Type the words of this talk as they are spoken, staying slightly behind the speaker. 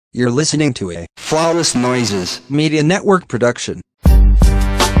You're listening to a Flawless Noises Media Network production.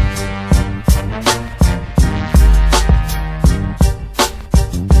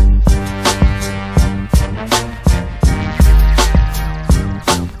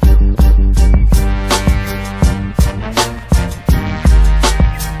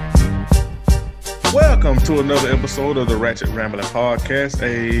 Welcome to another episode of the Ratchet Rambling Podcast,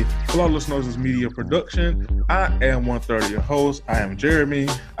 a Flawless Noises Media production. I am 130, your host. I am Jeremy.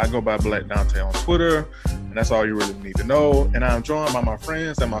 I go by Black Dante on Twitter, and that's all you really need to know. And I'm joined by my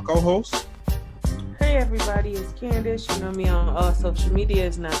friends and my co-hosts. Hey everybody, it's Candace. You know me on all social media.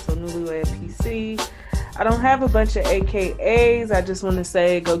 It's Not So Newlywed PC. I don't have a bunch of AKAs. I just want to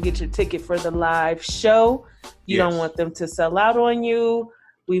say go get your ticket for the live show. You don't want them to sell out on you.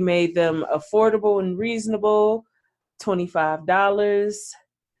 We made them affordable and reasonable, $25.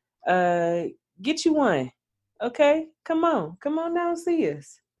 Get you one, okay? Come on down and see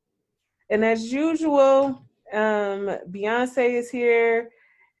us. And as usual, Beyonce is here.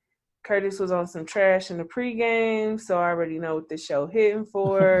 Curtis was on some trash in the pregame, so I already know what this show hitting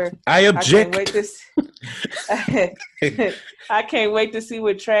for. I object. I can't wait to see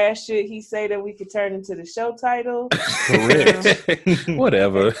what trash shit he say that we could turn into the show title. Correct.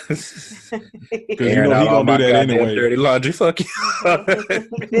 Whatever. Because you know he gonna do that anyway. Dirty laundry, fuck you.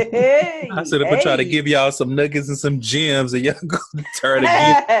 Hey, I said I'm try to give y'all some nuggets and some gems, and y'all gonna turn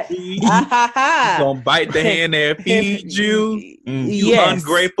against me. Gonna bite the hand that feeds you. You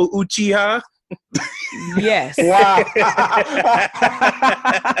ungrateful Uchiha. Yes. Wow.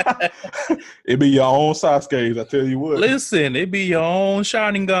 It be your own Sasuke, I tell you what. Listen, it be your own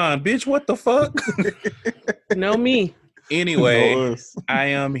shining gun, bitch. What the fuck? Know me. Anyway, I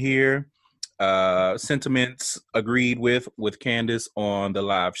am here. Sentiments agreed with Candace on the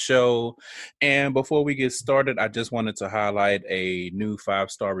live show. And before we get started, I just wanted to highlight a new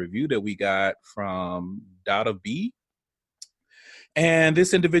 5-star review that we got from Dada B. And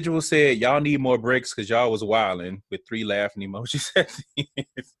this individual said, y'all need more breaks because y'all was wilding, with 3 laughing emojis at the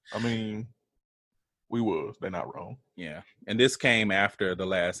end. I mean, we was. They're not wrong. Yeah. And this came after the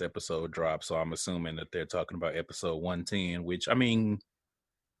last episode dropped, so I'm assuming that they're talking about episode 110, which, I mean,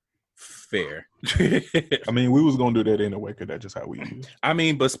 fair. I mean, we was going to do that anyway because that's just how we use. I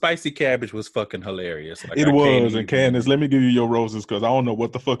mean, but Spicy Cabbage was fucking hilarious. Like, it was. And Candace, let me give you your roses because I don't know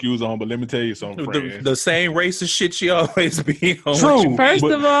what the fuck you was on, but let me tell you something, the same racist shit she always be on. True. First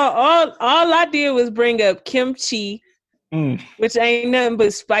of all I did was bring up kimchi, which ain't nothing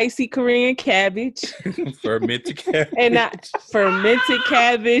but spicy Korean cabbage. Fermented cabbage. And fermented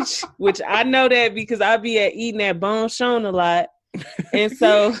cabbage, which I know that because I be eating that Bon Chon a lot. And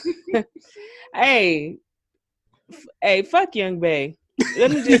so, hey, fuck Young Bae.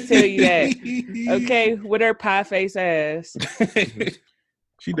 Let me just tell you that, okay? With her pie face ass,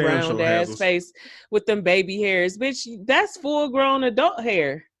 she damn round sure ass has face with them baby hairs, bitch. That's full grown adult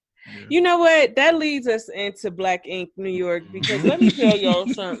hair. Yeah. You know what? That leads us into Black Ink New York because let me tell y'all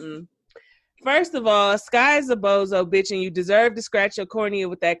something. First of all, Sky's a bozo, bitch, and you deserve to scratch your cornea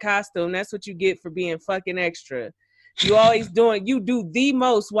with that costume. That's what you get for being fucking extra. You do the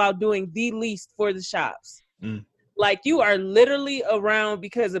most while doing the least for the shops. Like, you are literally around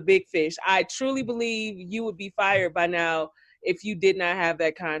because of Big Fish. I truly believe you would be fired by now if you did not have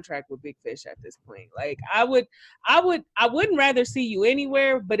that contract with Big Fish at this point. Like, I wouldn't rather see you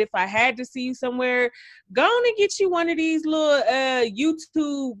anywhere, but if I had to see you somewhere, go on and get you one of these little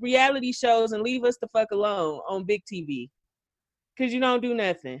YouTube reality shows and leave us the fuck alone on Big TV. Cause you don't do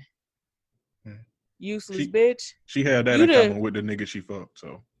nothing. Useless bitch. She had that in common with the nigga she fucked,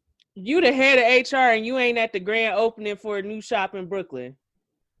 so. You the head of HR and you ain't at the grand opening for a new shop in Brooklyn.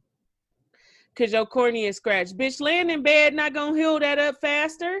 Cause your cornea is scratched. Bitch, laying in bed not gonna heal that up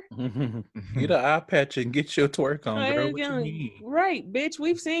faster. Get an eye patch and get your twerk on, girl. What you need? Right, bitch.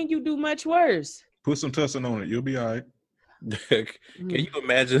 We've seen you do much worse. Put some tussin on it. You'll be all right. Can you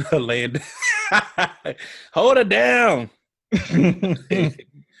imagine her laying Hold her down.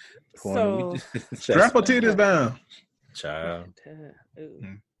 So strap her titties down, child.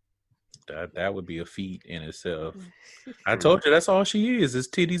 That would be a feat in itself. I told you that's all she is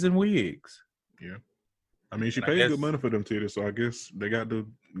titties and wigs. Yeah, I mean she paid good money for them titties, so I guess they got the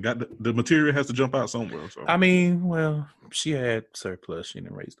material has to jump out somewhere. So I mean, well, she had surplus. She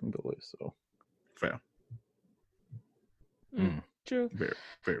didn't raise them boys, so fair. True. Very,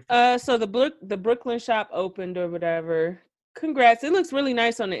 very fair. So the Brooklyn shop opened or whatever. Congrats. It looks really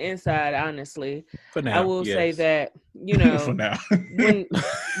nice on the inside, honestly. For now, I will say that, you know. For now.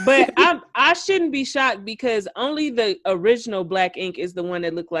 But I shouldn't be shocked because only the original Black Ink is the one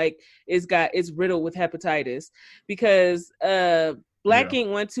that looked like it's riddled with hepatitis. Because Black Ink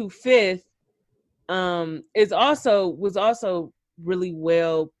 125th was also really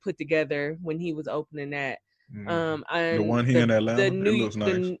well put together when he was opening that. The one here in Atlanta, it looks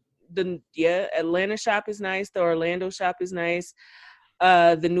nice. Atlanta shop is nice. The Orlando shop is nice.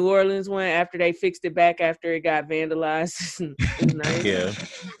 The New Orleans one, after they fixed it back after it got vandalized, is nice.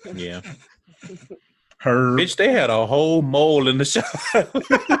 Yeah. Herb. Bitch, they had a whole mole in the shop.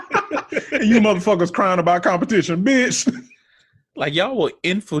 And you motherfuckers crying about competition, bitch. Like, y'all were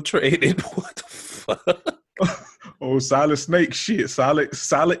infiltrated. What the fuck? Oh, Solid Snake shit.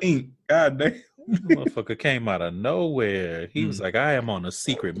 Solid Ink. God damn. Motherfucker came out of nowhere. He was like, I am on a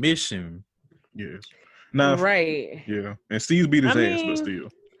secret mission. Yes. Now, right. Yeah. And Steve's beat his ass, but still.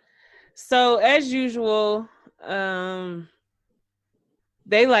 So, as usual,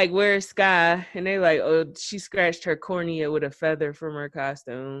 they like, where's Sky? And they like, oh, she scratched her cornea with a feather from her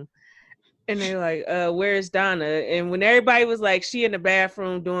costume. And they like, where's Donna? And when everybody was like, she in the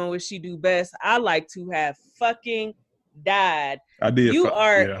bathroom doing what she do best, I like to have fucking died. I did. You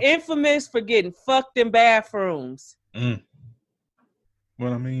are infamous for getting fucked in bathrooms.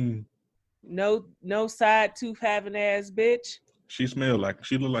 Well, I mean, no side tooth having ass bitch. She looked like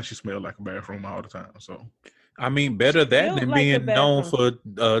she smelled like a bathroom all the time. So, I mean, better that than like being known for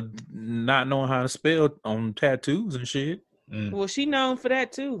not knowing how to spell on tattoos and shit. Well, she known for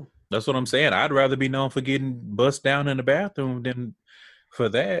that too. That's what I'm saying. I'd rather be known for getting bust down in the bathroom than for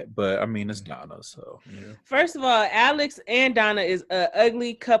that. But I mean, it's Donna. So, yeah. First of all, Alex and Donna is an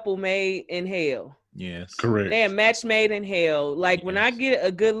ugly couple made in hell. Yes, correct. They're a match made in hell. Like when I get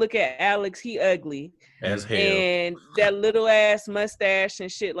a good look at Alex, he ugly as hell, and that little ass mustache and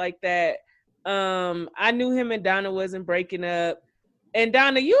shit like that. I knew him and Donna wasn't breaking up. And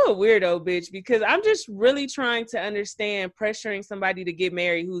Donna, you a weirdo, bitch, because I'm just really trying to understand pressuring somebody to get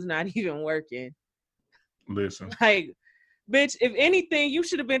married who's not even working. Listen. Like, bitch, if anything, you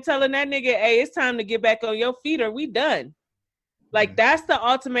should have been telling that nigga, hey, it's time to get back on your feet or we done. Like, that's the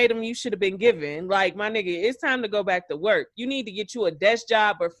ultimatum you should have been given. Like, my nigga, it's time to go back to work. You need to get you a desk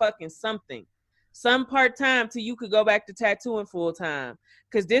job or fucking something. Some part-time till you could go back to tattooing full-time.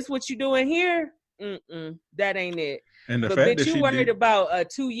 Because this what you doing here? That ain't it. And the but fact bitch, that you worried about a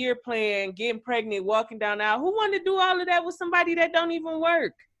 2-year plan, getting pregnant, walking down the aisle. Who wanted to do all of that with somebody that don't even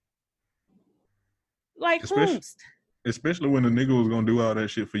work? Like, especially when the nigga was gonna do all that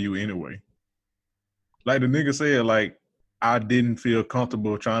shit for you anyway. Like the nigga said, like, I didn't feel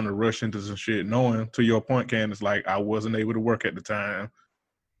comfortable trying to rush into some shit, knowing, to your point, Candace, like, I wasn't able to work at the time.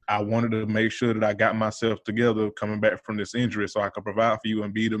 I wanted to make sure that I got myself together coming back from this injury so I could provide for you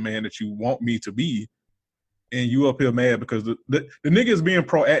and be the man that you want me to be. And you up here mad because the nigga is being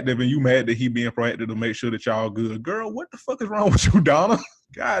proactive and you mad that he being proactive to make sure that y'all good. Girl, what the fuck is wrong with you, Donna?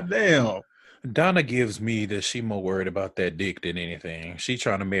 God damn. Donna gives me that she more worried about that dick than anything. She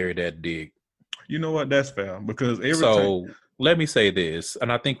trying to marry that dick. You know what? That's fair because let me say this, and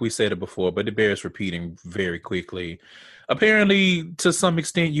I think we said it before, but it bears repeating very quickly. Apparently, to some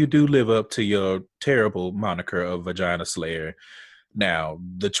extent, you do live up to your terrible moniker of Vagina Slayer. Now,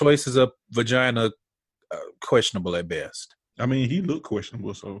 the choices of vagina questionable at best. I mean, he looked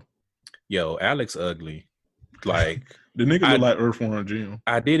questionable, so. Yo, Alex ugly. Like the nigga look like Earthworm Jim.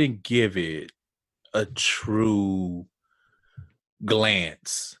 I didn't give it a true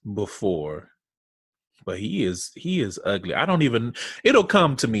glance before. But he is ugly. It'll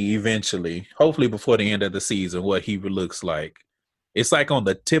come to me eventually, hopefully before the end of the season, what he looks like. It's like on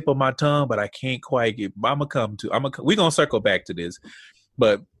the tip of my tongue, but I can't quite get, we're going to circle back to this.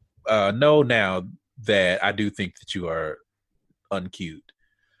 But know now that I do think that you are uncute.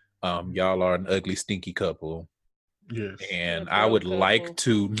 Y'all are an ugly, stinky couple. Yes. And I would like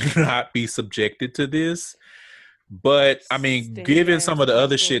to not be subjected to this. But I mean, given some of the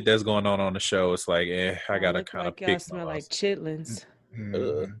other shit that's going on the show, it's like, I gotta kind of pick. Y'all smell like chitlins.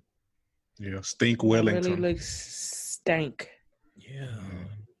 Yeah, stink Wellington. Really looks stank. Yeah,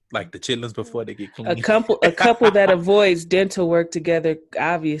 like the chitlins before they get clean. A couple that avoids dental work together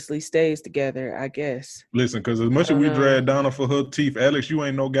obviously stays together, I guess. Listen, because as much as we drag Donna for her teeth, Alex, you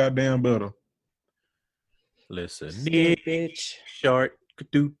ain't no goddamn better. Listen, bitch, short,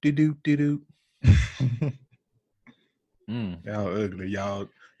 do. Y'all ugly. Y'all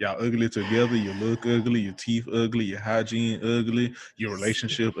ugly together. You look ugly. Your teeth ugly. Your hygiene ugly. Your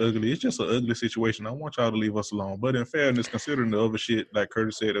relationship ugly. It's just an ugly situation. I want y'all to leave us alone. But in fairness, considering the other shit, like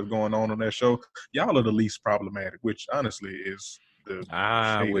Curtis said, that's going on that show, y'all are the least problematic, which honestly is the.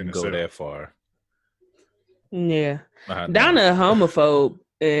 I wouldn't go that far. Yeah, Donna a homophobe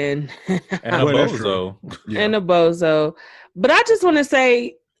and a bozo. And a bozo. But I just want to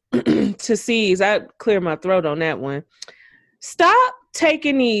say to C's, I clear my throat on that one. Stop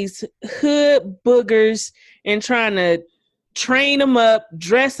taking these hood boogers and trying to train them up,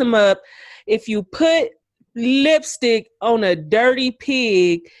 dress them up. If you put lipstick on a dirty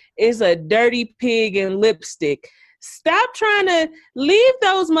pig, it's a dirty pig in lipstick. Stop trying to leave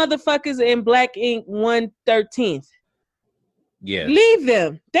those motherfuckers in black ink 1/13. Yeah. Leave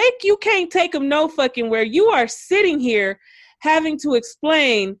them. You can't take them no fucking where. You are sitting here having to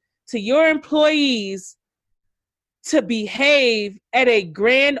explain to your employees to behave at a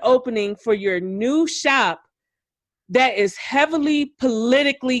grand opening for your new shop that is heavily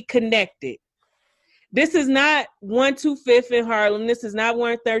politically connected. This is not 125th in Harlem. This is not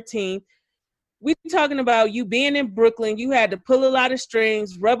 113th. We talking about you being in Brooklyn. You had to pull a lot of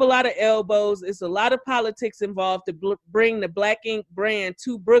strings, rub a lot of elbows. It's a lot of politics involved to bring the Black Ink brand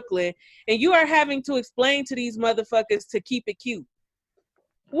to Brooklyn. And you are having to explain to these motherfuckers to keep it cute.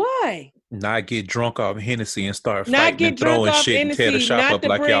 Why? Not get drunk off Hennessy and start fighting and throwing shit and tear the shop up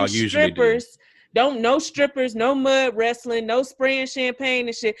like y'all usually do. No strippers, no mud wrestling, no spraying champagne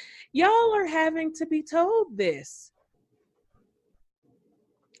and shit. Y'all are having to be told this.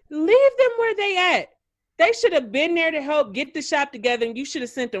 Leave them where they at. They should have been there to help get the shop together, and you should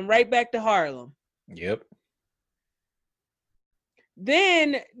have sent them right back to Harlem. Yep.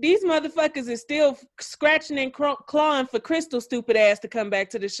 Then these motherfuckers is still scratching and clawing for Crystal stupid ass to come back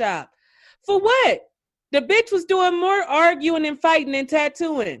to the shop. For what? The bitch was doing more arguing and fighting and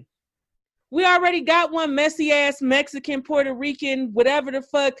tattooing. We already got one messy ass Mexican, Puerto Rican, whatever the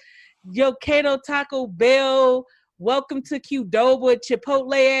fuck, Yo Cato Taco Bell, welcome to Qdoba,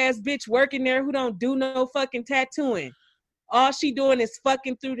 Chipotle ass bitch working there who don't do no fucking tattooing. All she doing is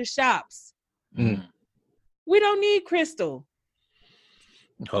fucking through the shops. Mm. We don't need Crystal.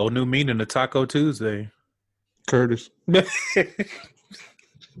 Whole new meaning to Taco Tuesday. Curtis.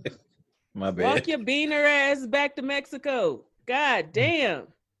 My bad. Walk your beaner ass back to Mexico. God damn.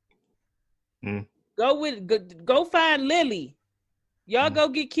 Mm. Go find Lily. Y'all go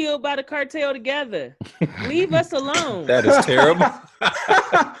get killed by the cartel together. Leave us alone. That is terrible.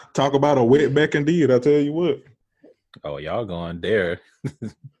 Talk about a wetback indeed, I tell you what. Oh, y'all going there.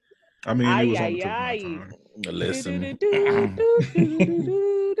 I mean, it was on the time. Listen.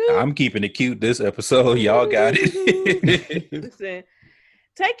 I'm keeping it cute this episode. Y'all got it. Listen,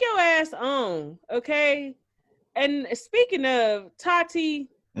 take your ass on, okay? And speaking of Tati,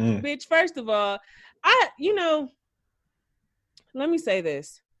 bitch, first of all, let me say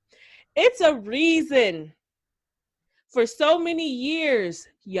this. It's a reason for so many years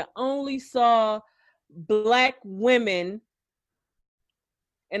you only saw Black women,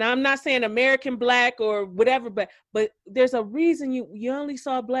 and I'm not saying American Black or whatever, but there's a reason you only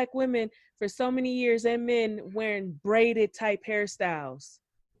saw Black women for so many years and men wearing braided type hairstyles.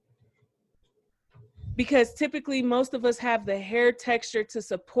 Because typically most of us have the hair texture to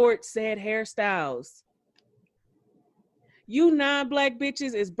support said hairstyles. You non-Black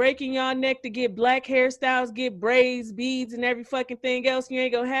bitches is breaking y'all neck to get Black hairstyles, get braids, beads, and every fucking thing else. You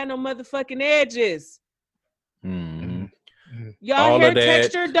ain't gonna have no motherfucking edges. Mm-hmm. Y'all all hair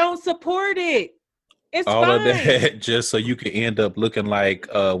texture don't support it. It's all fine. of that just so you can end up looking like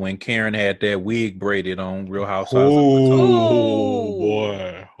when Karen had that wig braided on Real Housewives. Oh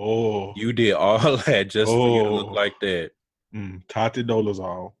boy! Oh, you did all that just for you to look like that. Tati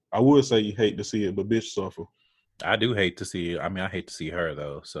Dolezal. I would say you hate to see it, but bitch suffer. I do hate to see it. I mean, I hate to see her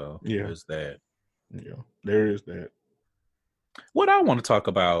though. So yeah, there's that. Yeah, there is that. What I want to talk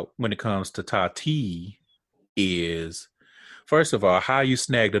about when it comes to Tati is, first of all, how you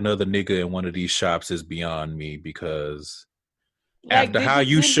snagged another nigga in one of these shops is beyond me, because like, after how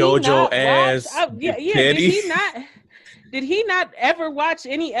you showed your ass, did he not ever watch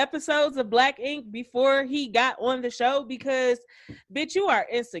any episodes of Black Ink before he got on the show? Because, bitch, you are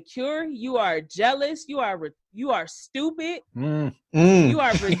insecure, you are jealous, you are stupid, you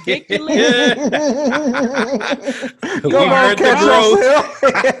are ridiculous. We heard that growth.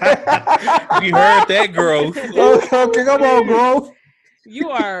 We heard that growth. Okay, come on, growth.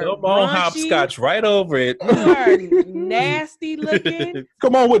 You are come on, hopscotch right over it. You are nasty looking.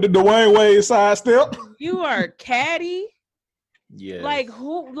 Come on with the Dwayne Wade sidestep. You are catty. Yeah. Like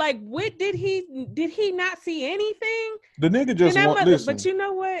who? Like what did he not see anything? The nigga just listen. But you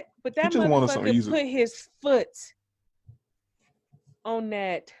know what? But that motherfucker put his foot on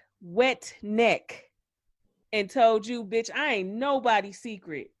that wet neck and told you, bitch, I ain't nobody's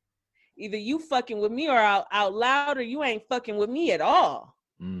secret. Either you fucking with me or out loud, or you ain't fucking with me at all.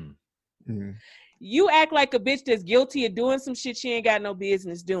 You act like a bitch that's guilty of doing some shit she ain't got no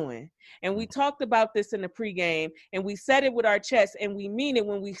business doing. And we talked about this in the pregame, and we said it with our chest, and we mean it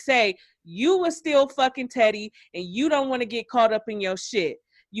when we say you was still fucking Teddy, and you don't want to get caught up in your shit.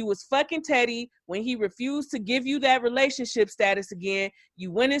 You was fucking Teddy when he refused to give you that relationship status again.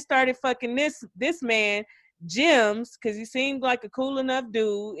 You went and started fucking this man, Jims, because he seemed like a cool enough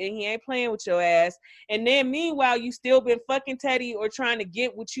dude and he ain't playing with your ass. And then meanwhile, you still been fucking Teddy or trying to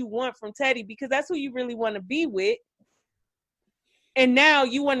get what you want from Teddy because that's who you really want to be with. And now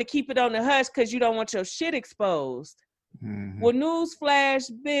you want to keep it on the hush because you don't want your shit exposed. Mm-hmm. Well,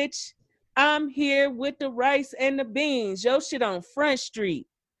 newsflash, bitch, I'm here with the rice and the beans. Your shit on Front Street.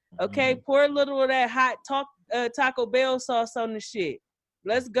 Okay, pour a little of that hot Taco Bell sauce on the shit.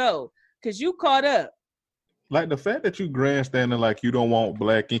 Let's go. Because you caught up. Like the fact that you grandstanding like you don't want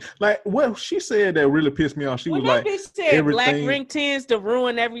black ink. Like what she said that really pissed me off. She was like, bitch said everything. Black ring tends to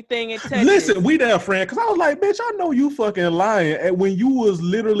ruin everything it touches. Listen, we there, friend. Because I was like, bitch, I know you fucking lying. And when you was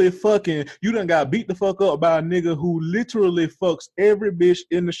literally fucking, you done got beat the fuck up by a nigga who literally fucks every bitch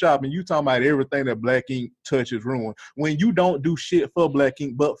in the shop. And you talking about everything that black ink touches ruin. When you don't do shit for black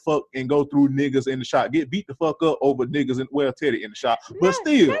ink but fuck and go through niggas in the shop. Get beat the fuck up over niggas Teddy in the shop. But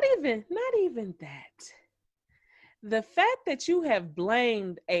still. Not even that. The fact that you have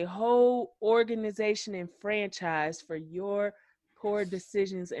blamed a whole organization and franchise for your poor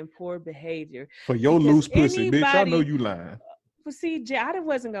decisions and poor behavior. For your loose pussy, bitch. I know you lying. But see, I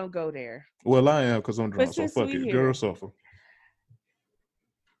wasn't going to go there. Well, I am because I'm drunk, so fuck it. Here, girl, suffer.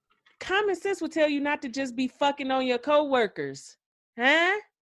 Common sense would tell you not to just be fucking on your coworkers. Huh?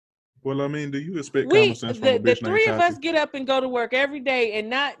 Well, I mean, do you expect common sense from a bitch the three named of us get up and go to work every day,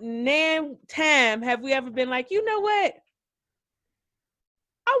 and not nan time have we ever been like, you know what?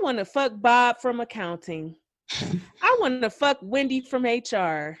 I want to fuck Bob from accounting. I want to fuck Wendy from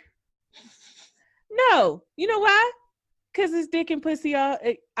HR. No, you know why? Because it's dick and pussy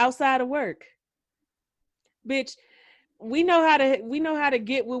outside of work. Bitch, we know how to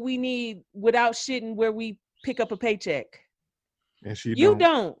get what we need without shitting where we pick up a paycheck. And you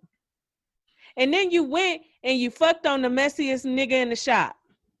don't. And then you went and you fucked on the messiest nigga in the shop.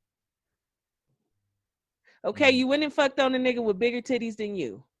 Okay, you went and fucked on a nigga with bigger titties than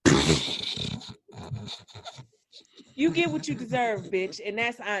you. You get what you deserve, bitch. And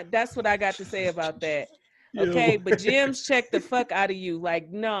that's what I got to say about that. Okay, but Jim's checked the fuck out of you. Like,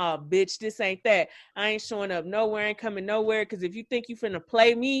 nah, bitch, this ain't that. I ain't showing up nowhere, ain't coming nowhere. Because if you think you finna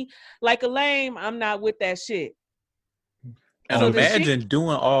play me like a lame, I'm not with that shit. And so imagine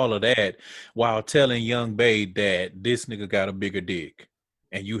doing all of that while telling young babe that this nigga got a bigger dick.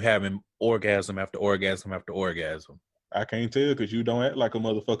 And you having orgasm after orgasm after orgasm. I can't tell because you don't act like a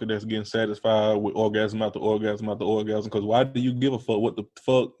motherfucker that's getting satisfied with orgasm after orgasm after orgasm. Because why do you give a fuck what the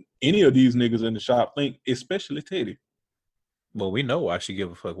fuck any of these niggas in the shop think, especially Teddy? Well, we know why she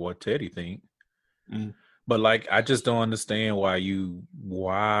give a fuck what Teddy think. But like, I just don't understand why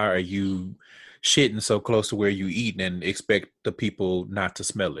are you shitting so close to where you eating and expect the people not to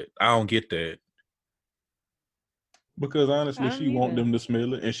smell it? I don't get that. Because honestly, she want them to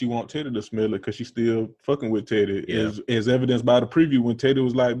smell it, and she want Teddy to smell it because she's still fucking with Teddy. Yeah. As evidenced by the preview when Teddy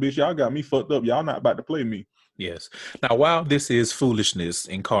was like, bitch, y'all got me fucked up. Y'all not about to play me. Yes. Now, while this is foolishness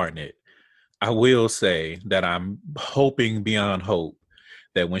incarnate, I will say that I'm hoping beyond hope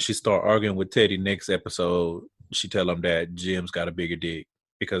that when she start arguing with Teddy next episode, she tell him that Jim's got a bigger dick.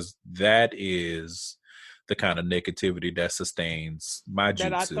 Because that is the kind of negativity that sustains my jutsu.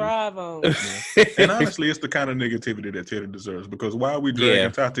 That I thrive on. And honestly, it's the kind of negativity that Teddy deserves. Because while we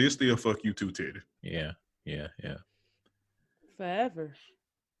dragging Tati, it's still fuck you too, Teddy. Yeah. Forever.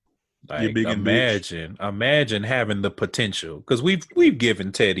 Like, imagine having the potential. Because we've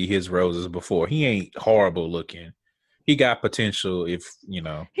given Teddy his roses before. He ain't horrible looking. He got potential if, you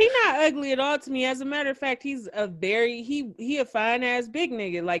know. He not ugly at all to me. As a matter of fact, he's he a fine ass big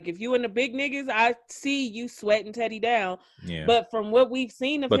nigga. Like if you in the big niggas, I see you sweating Teddy down. Yeah. But from what we've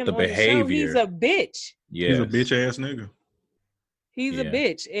seen of him on the show, he's a bitch. Yeah. He's a bitch ass nigga. He's a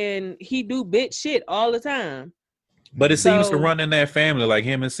bitch and he do bitch shit all the time. But it seems to run in that family. Like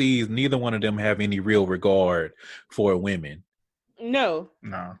him and C's, neither one of them have any real regard for women. No.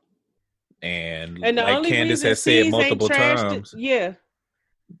 And like Candace has said multiple times. Yeah.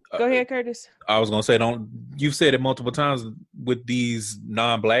 Go ahead, Curtis. I was going to say, you've said it multiple times with these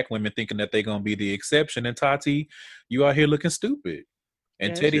non-black women thinking that they're going to be the exception. And Tati, you out here looking stupid.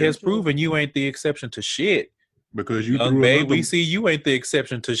 And Teddy has proven you ain't the exception to shit. Because you we see you ain't the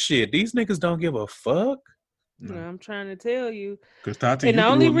exception to shit. These niggas don't give a fuck. No. I'm trying to tell you. Tati, and the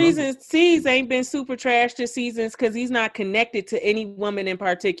only reason C's ain't been super trash this season is because he's not connected to any woman in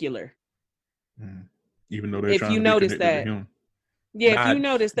particular. Even though they're If trying you to be notice connected that. to him. Yeah, if you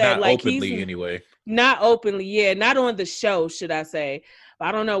Not- notice that, not like openly he's anyway. not openly, yeah, not on the show, should I say.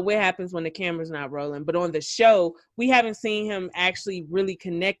 I don't know what happens when the camera's not rolling, but on the show, we haven't seen him actually really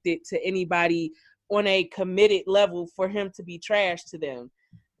connected to anybody on a committed level for him to be trash to them.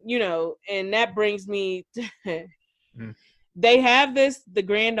 You know, and that brings me to they have the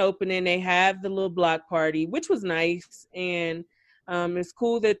grand opening, they have the little block party, which was nice, and it's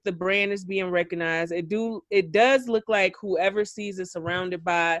cool that the brand is being recognized. It does look like whoever sees it surrounded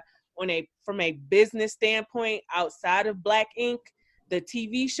by from a business standpoint outside of Black Ink, the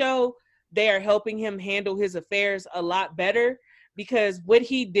TV show, they are helping him handle his affairs a lot better, because what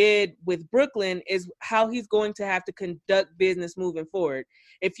he did with Brooklyn is how he's going to have to conduct business moving forward.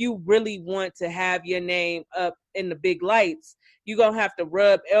 If you really want to have your name up in the big lights, you're going to have to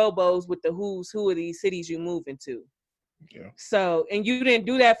rub elbows with the who's who of these cities you move into. Yeah. So, and you didn't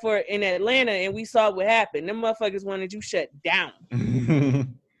do that in Atlanta, and we saw what happened. Them motherfuckers wanted you shut down.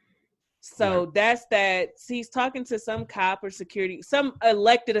 So Right. that's that. He's talking to some cop or security, some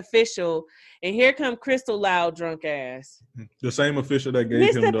elected official, and here come Crystal Loud drunk ass. The same official that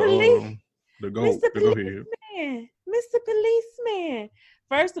gave Mr. him Police- the goat. Mr. Go ahead. Policeman, Mr. Policeman.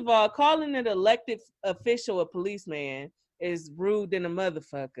 First of all, calling an elected official a policeman is rude than a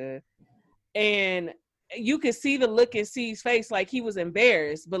motherfucker. And you could see the look in C's face like he was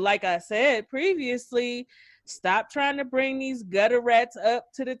embarrassed. But like I said previously, stop trying to bring these gutter rats up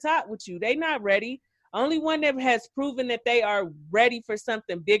to the top with you. They not ready. Only one that has proven that they are ready for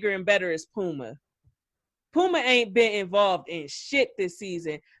something bigger and better is Puma. Puma ain't been involved in shit this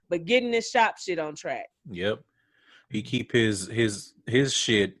season, but getting this shop shit on track. Yep. He keep his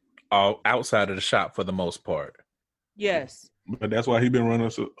shit all outside of the shop for the most part. Yes. But that's why he's been running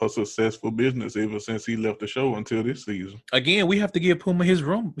a successful business ever since he left the show until this season. Again, we have to give Puma his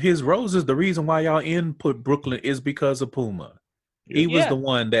room. His roses. The reason why y'all input Brooklyn is because of Puma. He was the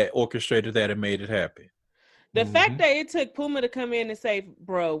one that orchestrated that and made it happen. The fact that it took Puma to come in and say,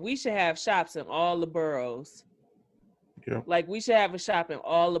 bro, we should have shops in all the boroughs. Yeah. Like, we should have a shop in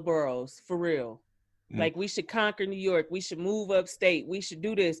all the boroughs, for real. Like, we should conquer New York. We should move upstate. We should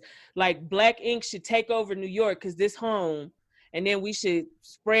do this. Like, Black Ink should take over New York because this home, and then we should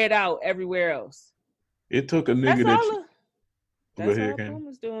spread out everywhere else. It took a nigga That's all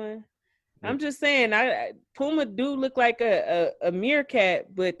Puma's doing. I'm just saying, Puma do look like a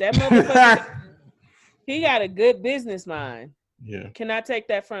meerkat, but that motherfucker, he got a good business mind. Yeah. Cannot take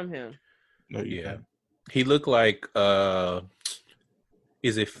that from him. No, yeah. He looked like,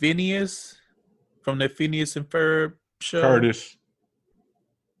 is it Phineas from the Phineas and Ferb show? Curtis.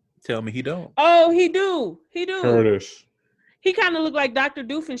 Tell me he don't. Oh, he do. He do. Curtis. He kind of look like Dr.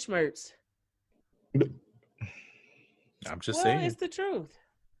 Doofenshmirtz. I'm just saying. It's the truth.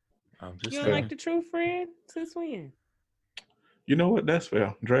 I'm just You don't saying. like the truth, friend? Since when? You know what? That's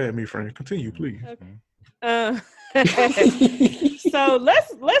fair. Drag me, friend. Continue, please. Okay. So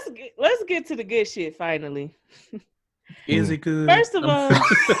let's get to the good shit finally. Is it good? First of all,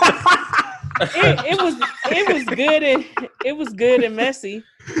 it was good and messy.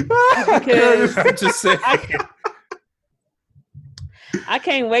 Because I'm just saying. I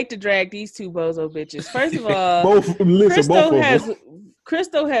can't wait to drag these two bozo bitches. First of all,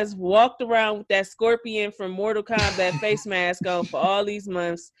 Crystal has walked around with that scorpion from Mortal Kombat face mask on for all these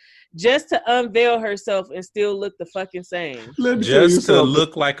months just to unveil herself and still look the fucking same. Just to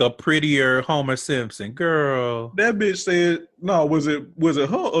look like a prettier Homer Simpson. Girl. That bitch said, no, was it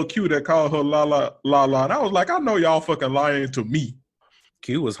her or Q that called her la la la la? And I was like, I know y'all fucking lying to me.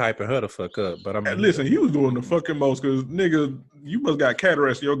 Q was hyping her the fuck up, but I mean, listen, he was doing the fucking most because nigga, you must got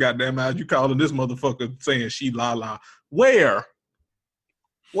cataracts in your goddamn eyes. You calling this motherfucker saying she la la. Where?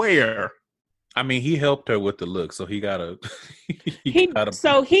 I mean, he helped her with the look, so he gotta.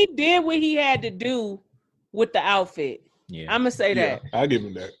 So he did what he had to do with the outfit. Yeah, I'm gonna say that. I give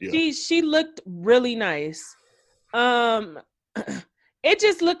him that. Yeah. She looked really nice. It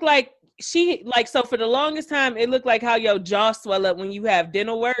just looked like so for the longest time it looked like how your jaw swell up when you have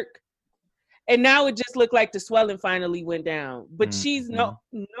dental work, and now it just looked like the swelling finally went down. But she's no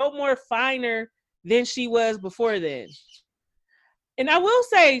more finer than she was before then. And I will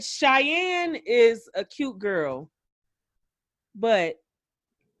say Cheyenne is a cute girl, but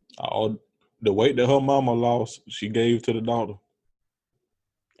the weight that her mama lost, she gave to the daughter.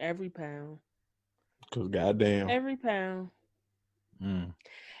 Every pound. Cause goddamn. Every pound.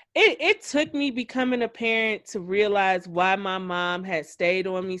 It took me becoming a parent to realize why my mom had stayed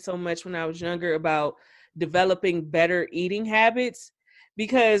on me so much when I was younger about developing better eating habits,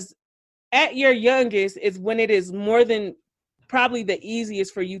 because at your youngest is when it is more than probably the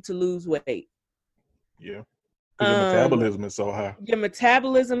easiest for you to lose weight. Yeah. Because your metabolism is so high. Your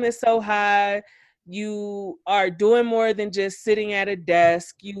metabolism is so high. You are doing more than just sitting at a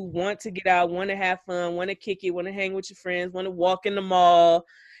desk. You want to get out, want to have fun, want to kick it, want to hang with your friends, want to walk in the mall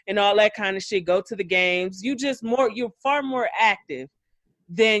and all that kind of shit. Go to the games. You're far more active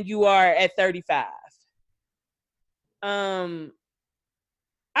than you are at 35. I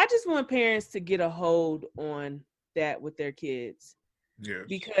just want parents to get a hold on that with their kids. Yes.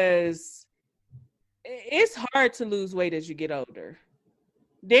 Because it's hard to lose weight as you get older.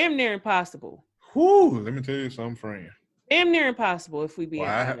 Damn near impossible. Whew, let me tell you something, friend. Damn near impossible if we be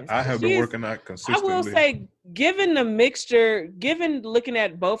honest. I have been working out consistently. I will say, given looking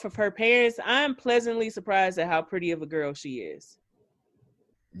at both of her parents, I'm pleasantly surprised at how pretty of a girl she is.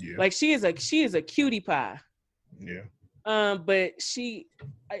 Yeah. Like she is a cutie pie. Yeah. But ain't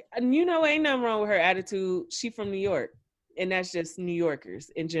nothing wrong with her attitude. She from New York, and that's just New Yorkers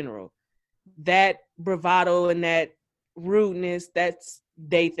in general. That bravado and that rudeness, that's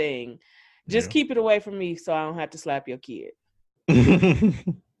they thing. Just keep it away from me so I don't have to slap your kid.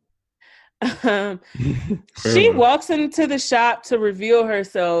 She walks into the shop to reveal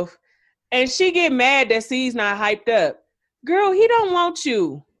herself, and she get mad that C's not hyped up. Girl, he don't want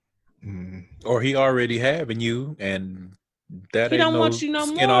you. Or he already having you, and that he ain't don't no want you no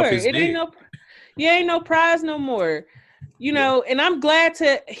skin more. Off his It dick. ain't no prize no more. You know, and I'm glad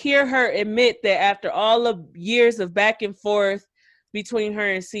to hear her admit that after all the years of back and forth between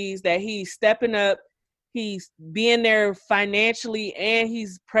her and C's, that he's stepping up, he's being there financially, and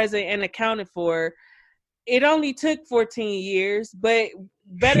he's present and accounted for. It only took 14 years, but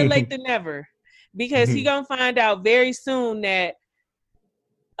better late than never, because he gonna find out very soon that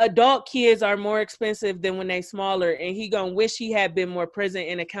adult kids are more expensive than when they smaller, and he gonna wish he had been more present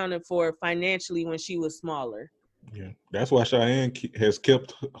and accounted for financially when she was smaller. Yeah, that's why Cheyenne has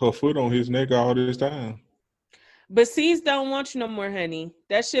kept her foot on his neck all this time. But C's don't want you no more, honey.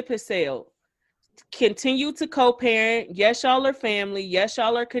 That ship has sailed. Continue to co-parent. Yes, y'all are family. Yes,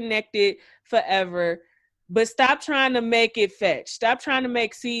 y'all are connected forever. But stop trying to make it fetch. Stop trying to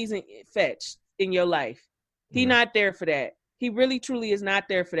make C's fetch in your life. He not there for that. He really, truly is not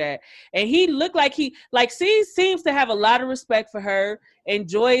there for that. And he looked like C seems to have a lot of respect for her,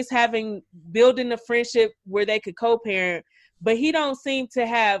 enjoys building a friendship where they could co-parent, but he don't seem to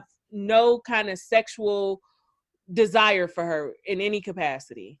have no kind of sexual desire for her in any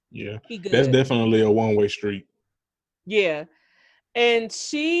capacity. Yeah, that's definitely a one-way street. Yeah. And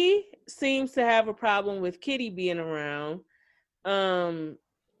she seems to have a problem with Kitty being around.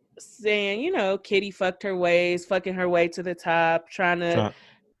 Saying, Kitty fucked her ways, fucking her way to the top, trying to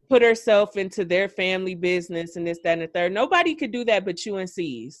put herself into their family business and this, that, and the third. Nobody could do that but you and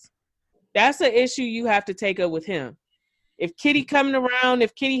C's. That's an issue you have to take up with him. If Kitty coming around,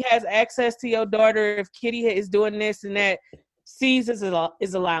 if Kitty has access to your daughter, if Kitty is doing this and that, C's is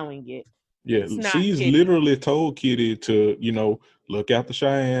allowing it. Yeah, she's literally told Kitty to, look after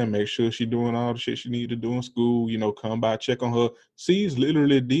Cheyenne, make sure she's doing all the shit she need to do in school, come by, check on her. C's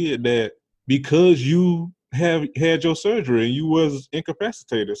literally did that because you have had your surgery and you was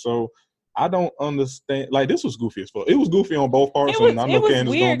incapacitated. So I don't understand. Like, this was goofy as fuck. It was goofy on both parts. It was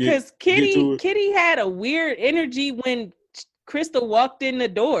weird because Kitty had a weird energy when Crystal walked in the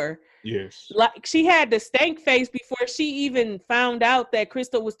door. Yes. Like, she had the stank face before she even found out that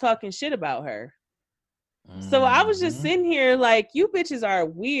Crystal was talking shit about her. So I was just sitting here like, you bitches are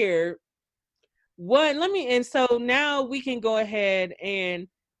weird. So now we can go ahead and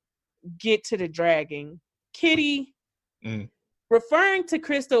get to the dragging. Kitty referring to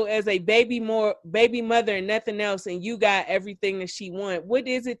Crystal as a baby mother and nothing else, and you got everything that she wants. What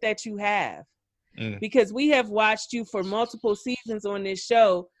is it that you have? Because we have watched you for multiple seasons on this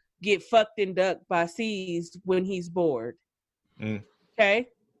show get fucked and ducked by C's when he's bored. Okay?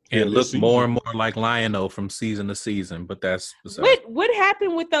 And look more and more like Lionel from season to season, but that's what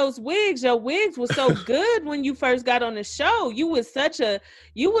happened with those wigs? Your wigs were so good when you first got on the show. You was a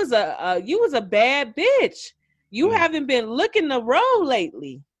bad bitch. You haven't been looking the role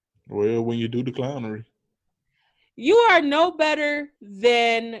lately. Well, when you do the clownery. You are no better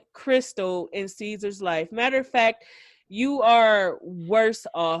than Crystal in Caesar's life. Matter of fact, you are worse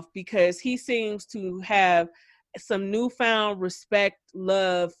off because he seems to have some newfound respect,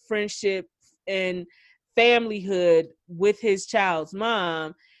 love, friendship, and familyhood with his child's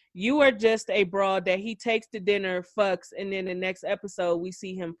mom. You are just a broad that he takes to dinner, fucks, and then the next episode we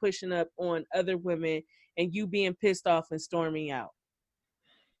see him pushing up on other women and you being pissed off and storming out.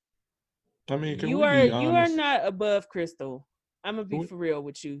 I mean, you are not above Crystal. I'm gonna be for real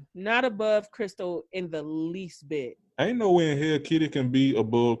with you. Not above Crystal in the least bit. Ain't no way in hell Kitty can be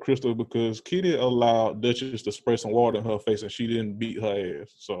above Crystal because Kitty allowed Duchess to spray some water in her face and she didn't beat her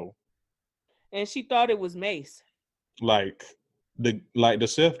ass. So, And she thought it was Mace. like the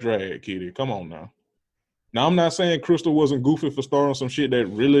Seth drag, Kitty. Come on now. Now I'm not saying Crystal wasn't goofy for starting some shit that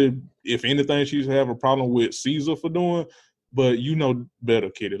really, if anything, she's have a problem with Caesar for doing. But you know better,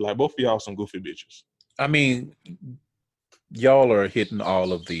 Kitty. Like both of y'all some goofy bitches. I mean, y'all are hitting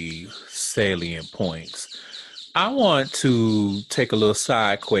all of the salient points. I want to take a little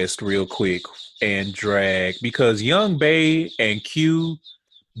side quest real quick and drag because Young Bae and Q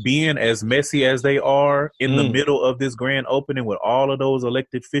being as messy as they are in the middle of this grand opening with all of those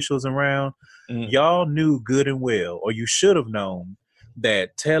elected officials around, y'all knew good and well, or you should have known,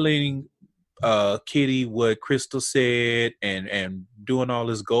 that telling Kitty what Crystal said and doing all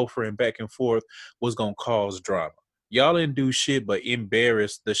this gophering back and forth was going to cause drama. Y'all didn't do shit but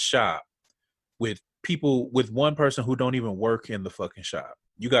embarrass the shop with people, with one person who don't even work in the fucking shop.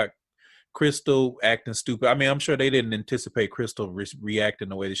 You got Crystal acting stupid. I mean, I'm sure they didn't anticipate Crystal reacting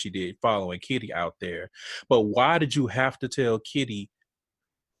the way that she did following Kitty out there. But why did you have to tell Kitty,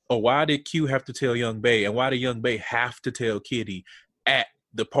 or why did Q have to tell Young Bae, and why did Young Bae have to tell Kitty at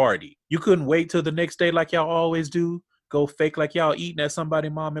the party? You couldn't wait till the next day like y'all always do, go fake like y'all eating at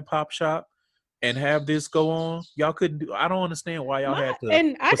somebody's mom and pop shop and have this go on. Y'all couldn't do. I don't understand why y'all had to.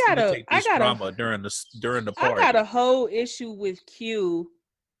 And I got drama during the party. I got a whole issue with Q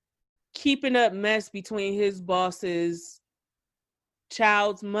keeping up mess between his boss's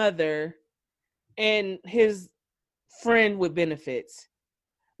child's mother and his friend with benefits.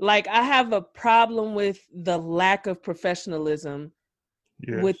 Like, I have a problem with the lack of professionalism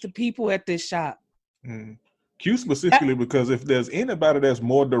with the people at this shop. Q specifically, because if there's anybody that's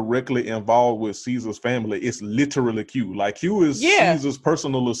more directly involved with Caesar's family, it's literally Q. Like, Q is Caesar's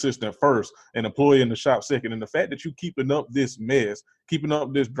personal assistant first, an employee in the shop second. And the fact that you keeping up this mess, keeping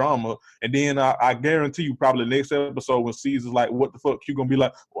up this drama, and then I guarantee you probably next episode when Caesar's like, what the fuck, Q gonna be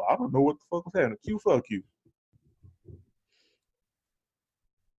like, well, I don't know what the fuck was happening. Q, fuck you.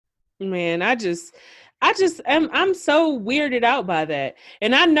 Man, I'm so weirded out by that.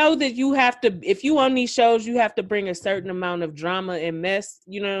 And I know that you have to, if you on these shows, you have to bring a certain amount of drama and mess,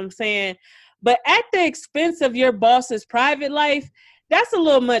 you know what I'm saying? But at the expense of your boss's private life, that's a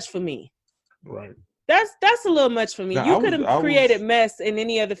little much for me. Right. That's a little much for me. Now, you could have created mess in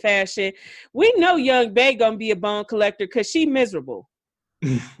any other fashion. We know Young Bae gonna be a bone collector because she miserable.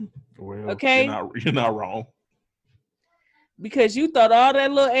 Well, okay, you're not wrong. Because you thought all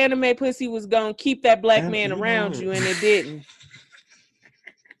that little anime pussy was gonna keep that black man around you, and it didn't.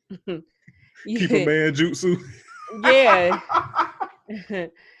 Keep a man jutsu. Yeah.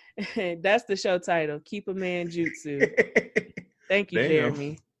 That's the show title. Keep a man jutsu. Thank you,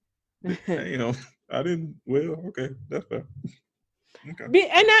 Jeremy. Damn. I didn't. Well, okay, that's fair. Okay.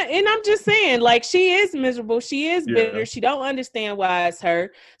 And I'm just saying, like, she is miserable. She is bitter. She don't understand why it's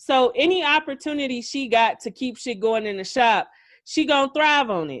her. So any opportunity she got to keep shit going in the shop, she gonna thrive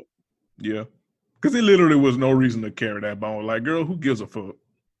on it. Yeah, because it literally was no reason to carry that bone. Like, girl, who gives a fuck?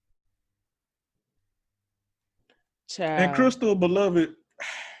 Child. And Crystal, beloved,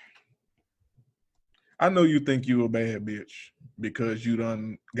 I know you think you a bad bitch because you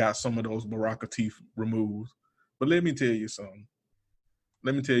done got some of those Baraka teeth removed. But let me tell you something.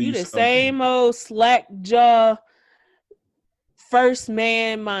 You the same old slack jaw, first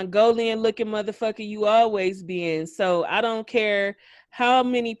man, Mongolian looking motherfucker you always been. So I don't care how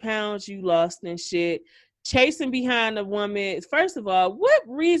many pounds you lost and shit. Chasing behind a woman. First of all, what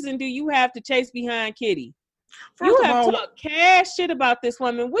reason do you have to chase behind Kitty? You have talked cash shit about this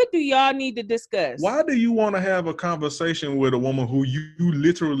woman. What do y'all need to discuss? Why do you want to have a conversation with a woman who you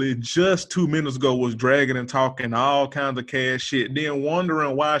literally just 2 minutes ago was dragging and talking all kinds of cash shit, then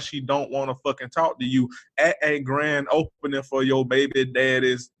wondering why she don't want to fucking talk to you at a grand opening for your baby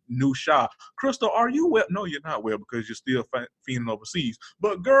daddy's new shop? Crystal, are you well? No, you're not well because you're still feeding overseas.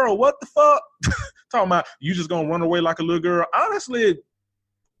 But girl, what the fuck? Talking about you just gonna run away like a little girl? Honestly,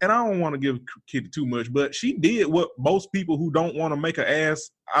 and I don't want to give Kitty too much, but she did what most people who don't want to make an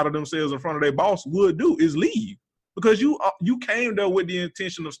ass out of themselves in front of their boss would do, is leave. Because you came there with the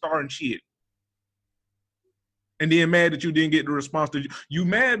intention of starting shit. And then mad that you didn't get the response. You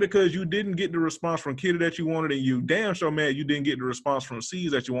mad because you didn't get the response from Kitty that you wanted, and you damn sure mad you didn't get the response from C's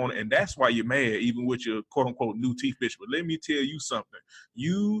that you wanted, and that's why you're mad, even with your quote-unquote new teeth bitch. But let me tell you something.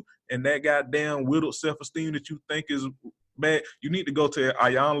 You and that goddamn whittled self-esteem that you think is bad, you need to go to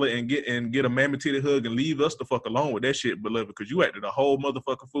Ayanla and get a mammy titty hug and leave us the fuck alone with that shit, beloved, because you acted a whole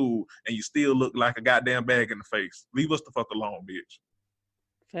motherfucking fool and you still look like a goddamn bag in the face. Leave us the fuck alone, bitch.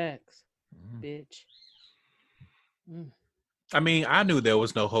 Facts, bitch. I mean, I knew there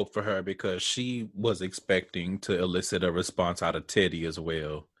was no hope for her because she was expecting to elicit a response out of Teddy as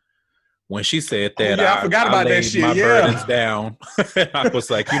well. When she said that, I forgot about that shit. My burdens down. I was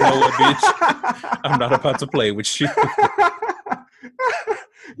like, you know what, bitch? I'm not about to play with you.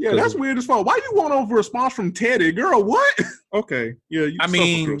 Yeah, that's weird as fuck. Why you want a response from Teddy, girl? What? Okay, yeah. I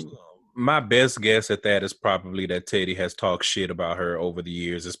mean, my best guess at that is probably that Teddy has talked shit about her over the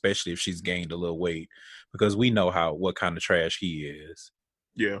years, especially if she's gained a little weight, because we know what kind of trash he is.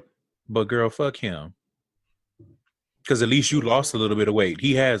 Yeah, but girl, fuck him, because at least you lost a little bit of weight.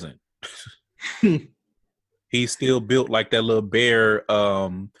 He hasn't. He's still built like that little bear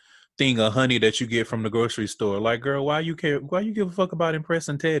thing of honey that you get from the grocery store. Like, girl, why you give a fuck about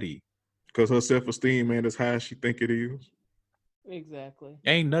impressing Teddy? Because her self-esteem ain't as high as she think it is. Exactly.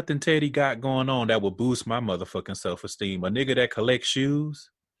 Ain't nothing Teddy got going on that will boost my motherfucking self-esteem. A nigga that collects shoes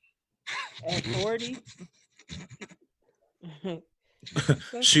at 40.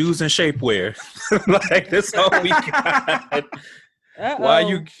 Shoes and shapewear. Like, that's all we got. Why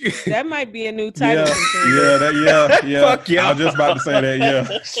you? That might be a new title. Yeah. Fuck yeah. I was just about to say that. Yeah.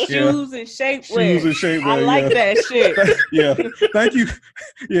 Shoes and shapewear. Shoes and shapewear. I like that shit. Yeah. Thank you.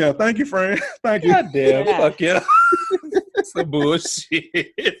 Yeah. Thank you, friend. Thank you. God damn. Yeah. Fuck yeah. Some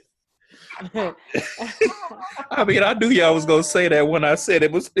bullshit. I mean, I knew y'all was gonna say that when I said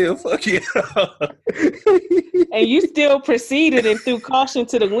it, but still, fuck yeah. And you still proceeded and threw caution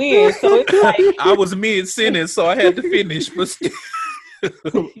to the wind. So it's like I was mid sentence, so I had to finish. But still.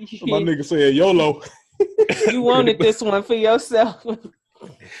 My nigga said YOLO. You wanted this one for yourself.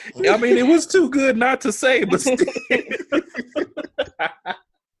 I mean, it was too good not to say, but still.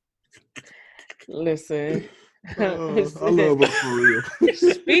 Listen. I love it for real.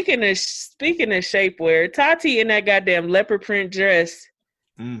 Speaking of shapewear, Tati in that goddamn leopard print dress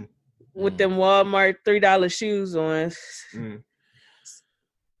with them Walmart $3 shoes on. I mean,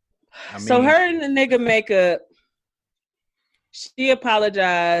 so her and the nigga makeup. She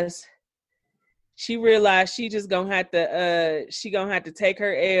apologized. She realized she just gonna have to take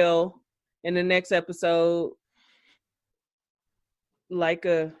her L in the next episode. Like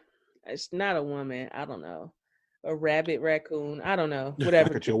it's not a woman. I don't know. A rabbit, raccoon. I don't know. Whatever.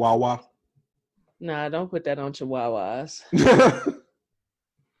 Like a chihuahua. Nah, don't put that on chihuahuas.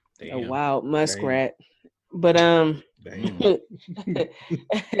 A wild muskrat. But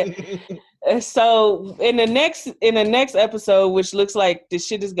so in the next episode, which looks like the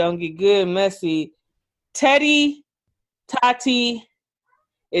shit is gonna get good and messy, Tati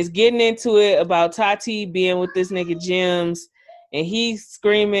is getting into it about Tati being with this nigga Jims, and he's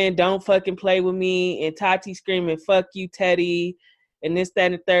screaming, "Don't fucking play with me," and Tati screaming, "Fuck you, Teddy," and this, that,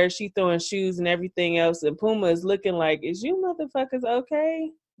 and the third. She throwing shoes and everything else, and Puma is looking like, "Is you motherfuckers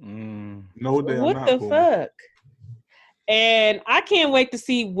okay?" No damn. What the fuck? And I can't wait to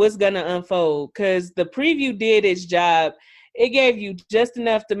see what's gonna unfold, because the preview did its job. It gave you just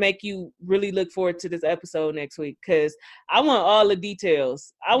enough to make you really look forward to this episode next week, because I want all the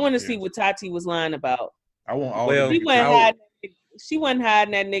details. I want to see what Tati was lying about. I want all. Well, she wasn't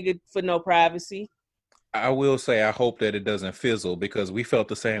hiding that nigga for no privacy. I will say I hope that it doesn't fizzle, because we felt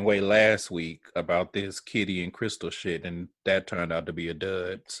the same way last week about this Kitty and Crystal shit, and that turned out to be a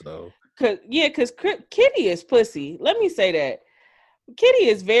dud. So because Kitty is pussy. Let me say that. Kitty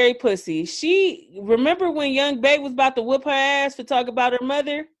is very pussy. She remember when Young Bae was about to whoop her ass for talking about her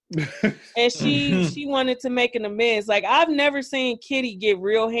mother, and she wanted to make an amends. Like, I've never seen Kitty get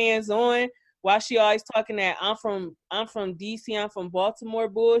real hands on. While she always talking that I'm from DC, I'm from Baltimore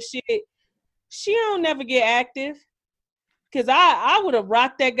bullshit. She don't never get active. Cause I would have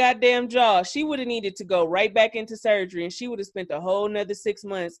rocked that goddamn jaw. She would have needed to go right back into surgery, and she would have spent a whole nother 6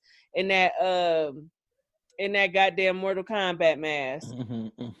 months in that goddamn Mortal Kombat mask.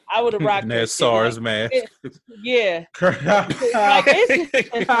 I would have rocked that SARS mask. Yeah. Cause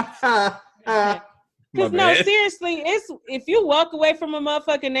no, seriously, it's if you walk away from a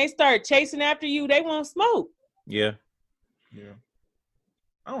motherfucker and they start chasing after you, they won't smoke. Yeah.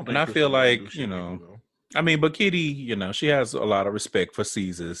 I feel like, I mean, but Kitty, she has a lot of respect for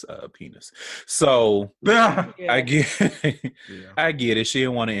Caesar's penis. So I get it. She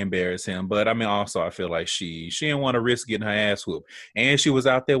didn't want to embarrass him. But I mean, also, I feel like she didn't want to risk getting her ass whooped. And she was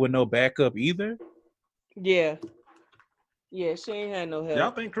out there with no backup either. Yeah. Yeah, she ain't had no help.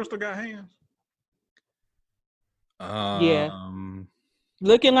 Y'all think Crystal got hands? Yeah.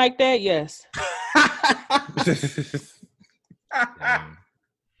 Looking like that, yes.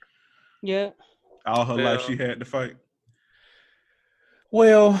 Yeah. All her life she had to fight.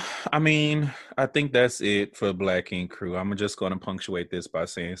 Well, I mean, I think that's it for Black Ink Crew. I'm just going to punctuate this by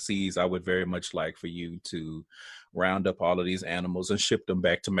saying, C's, I would very much like for you to round up all of these animals and ship them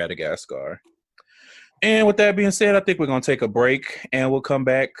back to Madagascar. And with that being said, I think we're going to take a break and we'll come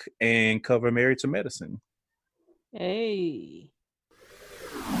back and cover Married to Medicine. Hey.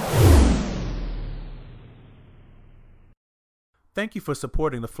 Thank you for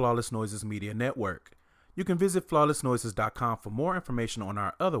supporting the Flawless Noises Media Network. You can visit flawlessnoises.com for more information on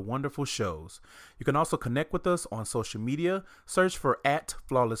our other wonderful shows. You can also connect with us on social media. Search for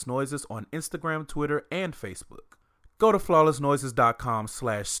 @FlawlessNoises on Instagram, Twitter, and Facebook. Go to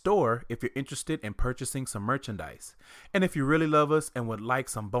flawlessnoises.com/store if you're interested in purchasing some merchandise. And if you really love us and would like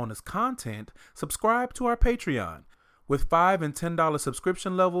some bonus content, subscribe to our Patreon. With $5 and $10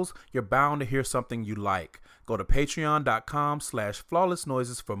 subscription levels, you're bound to hear something you like. Go to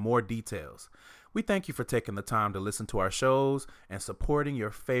patreon.com/flawlessnoises for more details. We thank you for taking the time to listen to our shows and supporting your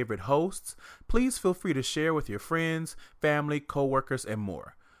favorite hosts. Please feel free to share with your friends, family, coworkers, and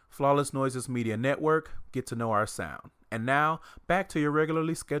more. Flawless Noises Media Network, get to know our sound. And now, back to your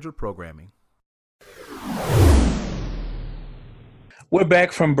regularly scheduled programming. We're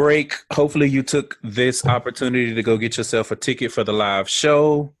back from break. Hopefully you took this opportunity to go get yourself a ticket for the live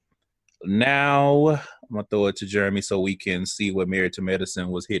show. Now, I'm going to throw it to Jeremy so we can see what Married to Medicine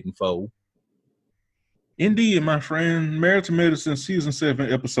was hitting for. Indeed, my friend. Married to Medicine, Season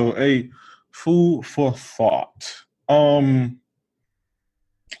 7, Episode 8, Food for Thought.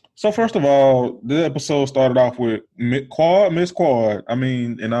 So first of all, the episode started off with Miss Quad,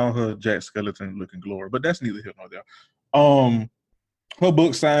 in all her Jack Skeleton looking glory, but that's neither here nor there. Her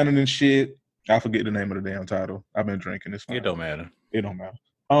book signing and shit. I forget the name of the damn title. I've been drinking this. It don't matter. It don't matter.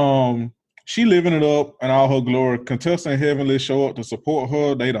 She living it up in all her glory. Contessa and Heavenly show up to support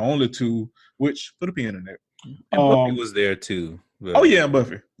her. They the only two, which put a pin in there. And Buffy was there too. Oh yeah, and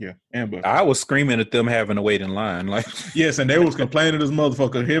Buffy. Yeah, and Buffy. I was screaming at them having to wait in line. Like, yes, and they was complaining to this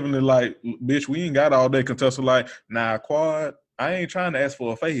motherfucker. Heavenly like, bitch, we ain't got all day. Contessa like, nah, Quad, I ain't trying to ask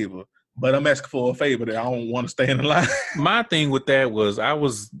for a favor, but I'm asking for a favor that I don't want to stay in the line. My thing with that was I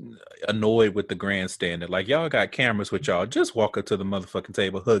was annoyed with the grandstanding. Like, y'all got cameras with y'all. Just walk up to the motherfucking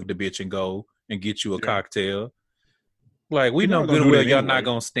table, hug the bitch, and go and get you a cocktail. Like, we know good and well y'all not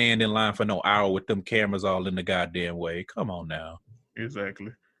gonna stand in line for no hour with them cameras all in the goddamn way. Come on now.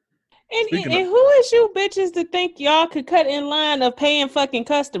 Exactly. And who is you bitches to think y'all could cut in line of paying fucking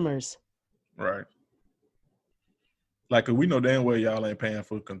customers? Right. Like, we know damn well y'all ain't paying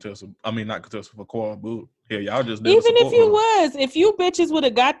for Contessa. I mean, not Contessa, for Quad, but yeah, y'all just even if you was, if you bitches would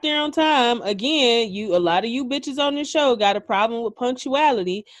have got there on time. Again, a lot of you bitches on this show got a problem with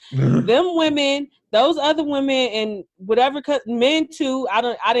punctuality. Them women, those other women, and whatever men too.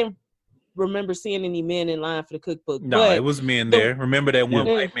 I didn't remember seeing any men in line for the cookbook. No, but it was men there. Remember that one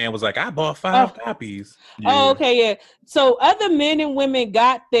white man was like, I bought 5 copies. Yeah. Oh, okay, yeah. So other men and women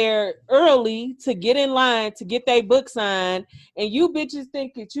got there early to get in line to get their book signed, and you bitches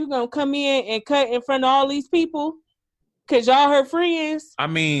think that you gonna come in and cut in front of all these people because y'all her friends. I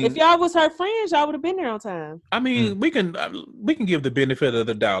mean, if y'all was her friends, y'all would have been there on time. I mean, we can give the benefit of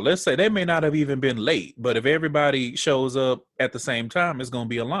the doubt. Let's say they may not have even been late, but if everybody shows up at the same time, it's gonna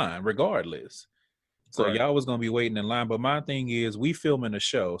be a line regardless. So y'all was gonna be waiting in line. But my thing is, we filming a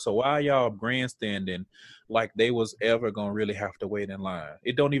show, so why y'all grandstanding like they was ever gonna really have to wait in line?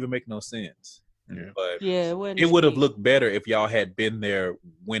 It don't even make no sense. Yeah. But yeah, it would have looked better if y'all had been there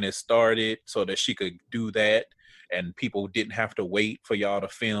when it started, so that she could do that. And people didn't have to wait for y'all to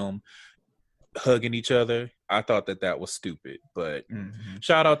film hugging each other. I thought that was stupid. But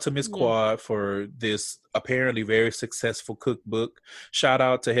shout out to Miss Quad for this apparently very successful cookbook. Shout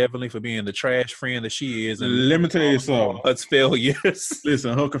out to Heavenly for being the trash friend that she is. And let me tell you something. Her failures.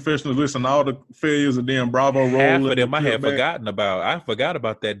 Listen, her confessionals, listen, all the failures and then Bravo roll. Half of them I had forgotten about. I forgot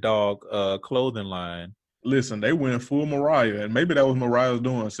about that dog clothing line. Listen, they went full Mariah, and maybe that was Mariah's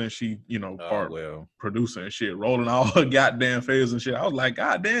doing since she, producer and shit, rolling all her goddamn faces and shit. I was like,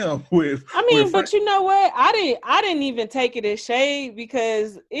 goddamn. But you know what? I didn't even take it as shade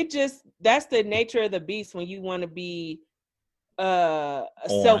because that's the nature of the beast when you want to be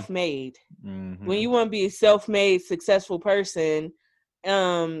self-made. Mm-hmm. When you want to be a self-made, successful person,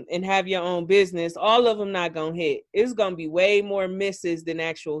 and have your own business, all of them not gonna hit. It's gonna be way more misses than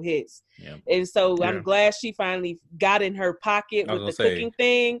actual hits. Yeah. And so I'm glad she finally got in her pocket with the cooking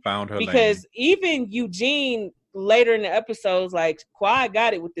thing. Found her because even Eugene later in the episodes, like, Quad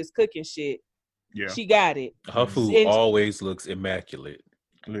got it with this cooking shit. Yeah, she got it. Her food always looks immaculate.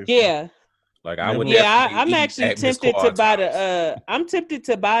 Yeah. Like I would. Yeah, I'm actually tempted to buy the. I'm tempted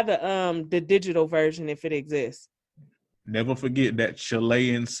to buy the digital version if it exists. Never forget that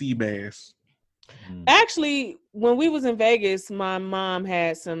Chilean sea bass. Actually, when we was in Vegas, my mom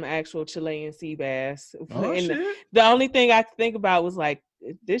had some actual Chilean sea bass. Oh, and shit. the only thing I could think about was like,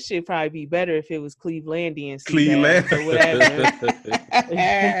 this should probably be better if it was Clevelandian sea Cleveland. bass or whatever.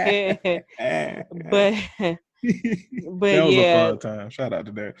 but That was yeah, a fun time. Shout out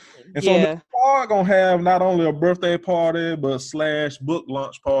to that. And so yeah. Mr. Paul gonna have not only a birthday party but / book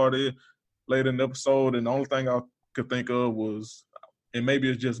launch party later in the episode. And the only thing I could think of was, and maybe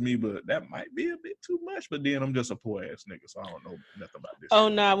it's just me, but that might be a bit too much. But then I'm just a poor ass nigga, so I don't know nothing about this. Oh,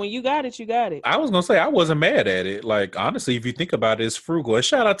 nah, when you got it, you got it. I was gonna say I wasn't mad at it. Like, honestly, if you think about it, it's frugal. And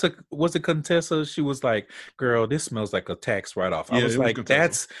shout out to, was it Contessa? She was like, "Girl, this smells like a tax write-off." I was like,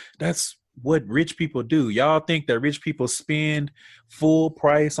 that's what rich people do. Y'all think that rich people spend full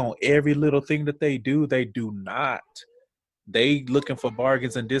price on every little thing that they do? They do not. They looking for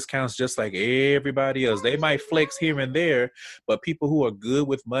bargains and discounts just like everybody else. They might flex here and there, but people who are good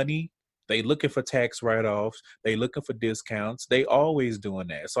with money, they looking for tax write-offs. They looking for discounts. They always doing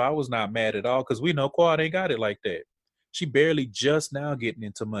that. So I was not mad at all because we know Quad ain't got it like that. She barely just now getting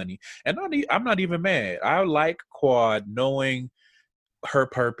into money. And I'm not even mad. I like Quad knowing her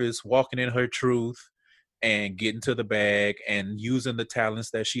purpose, walking in her truth, and getting to the bag and using the talents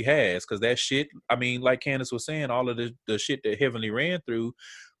that she has. Because that shit, I mean, like Candace was saying, all of the shit that Heavenly ran through,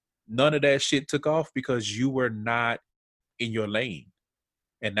 none of that shit took off because you were not in your lane.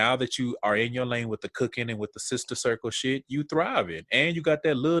 And now that you are in your lane with the cooking and with the sister circle shit, you thriving. And you got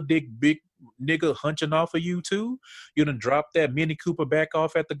that little dick big nigga hunching off of you too. You done dropped that Mini Cooper back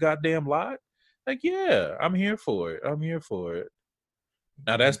off at the goddamn lot. Like, yeah, I'm here for it. I'm here for it.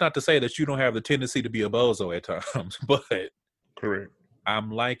 Now, that's not to say that you don't have the tendency to be a bozo at times, but correct.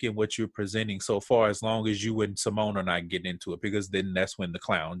 I'm liking what you're presenting so far, as long as you and Simone are not getting into it, because then that's when the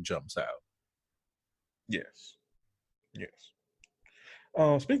clown jumps out. Yes.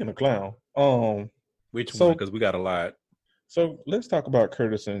 Speaking of clown, which one? Because we got a lot. So let's talk about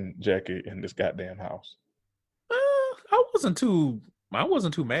Curtis and Jackie in this goddamn house. I wasn't too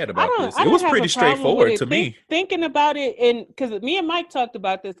mad about this. It was pretty straightforward to me. Thinking about it, and because me and Mike talked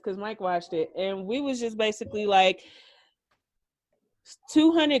about this, because Mike watched it, and we was just basically like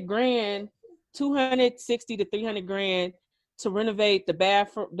 $200,000, $260 to $300,000 to renovate the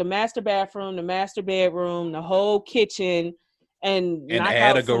bathroom, the master bathroom, the master bedroom, the whole kitchen, and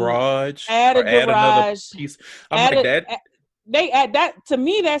add a garage. Add another piece. I'm like that. They add that, to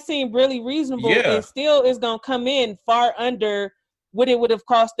me, that seemed really reasonable. Yeah. And still is gonna come in far under what it would have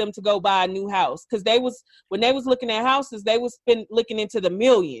cost them to go buy a new house. Because when they was looking at houses, they was looking into the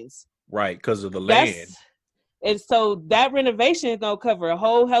millions. Right, because of the land. And so that renovation is gonna cover a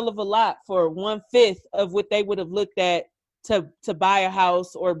whole hell of a lot for 1/5 of what they would have looked at to buy a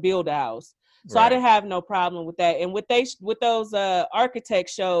house or build a house. So right. I didn't have no problem with that. And with those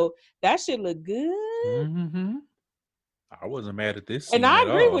architects show, that shit look good. Mm-hmm. I wasn't mad at this. And I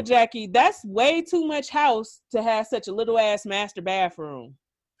agree with Jackie. That's way too much house to have such a little ass master bathroom.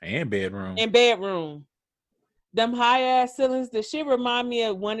 And bedroom. Them high ass ceilings, the shit remind me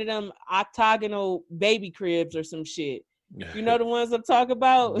of one of them octagonal baby cribs or some shit. You know the ones I'm talking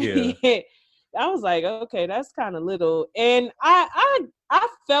about? Yeah. I was like, okay, that's kind of little. And I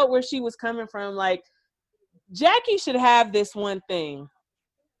felt where she was coming from. Like, Jackie should have this one thing,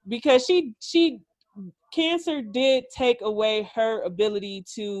 because cancer did take away her ability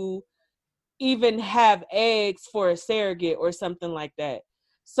to even have eggs for a surrogate or something like that.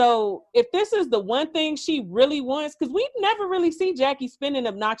 So if this is the one thing she really wants, because we never really see Jackie spending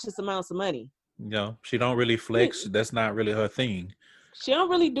obnoxious amounts of money. No, she don't really flex. That's not really her thing. She don't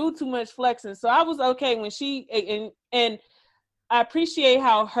really do too much flexing. So I was okay when and I appreciate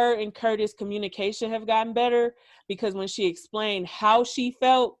how her and Curtis' communication have gotten better, because when she explained how she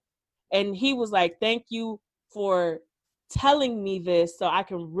felt, and he was like, thank you for telling me this so I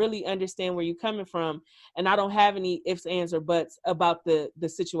can really understand where you're coming from. And I don't have any ifs, ands, or buts about the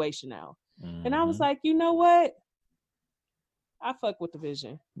situation now. Mm-hmm. And I was like, you know what? I fuck with the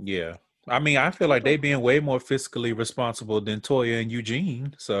vision. Yeah. I mean, I feel like they being way more fiscally responsible than Toya and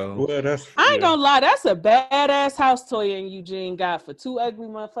Eugene. So I ain't gonna lie, that's a badass house Toya and Eugene got for two ugly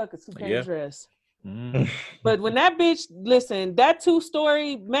motherfuckers who can't dress. Mm. But when that bitch, listen, that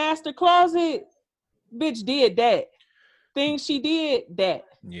 2-story master closet, bitch did that. Things she did that.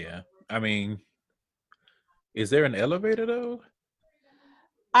 Yeah. I mean, is there an elevator though?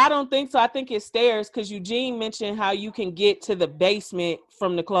 I don't think so. I think it's stairs, because Eugene mentioned how you can get to the basement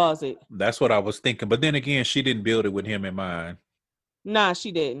from the closet. That's what I was thinking. But then again, she didn't build it with him in mind. Nah, she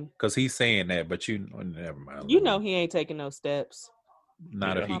didn't. Because he's saying that, but never mind. You know he ain't taking no steps.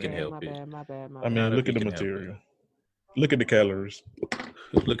 Not if he can help it. My bad. I mean, look at the material. Look at the calories.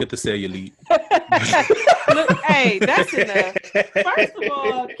 Look at the cellulite. Look, hey, that's enough. First of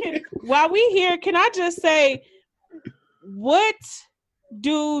all, while we here, can I just say, what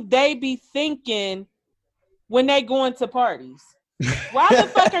do they be thinking when they go into parties? Why the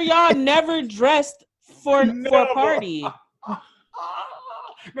fuck are y'all never dressed for a party?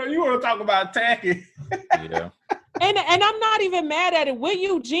 No, you want to talk about tacky? Yeah. And I'm not even mad at it. What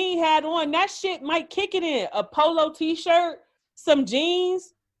Eugene had on, that shit might kick it in. A polo t-shirt, some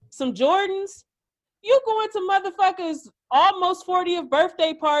jeans, some Jordans. You going to motherfuckers almost 40th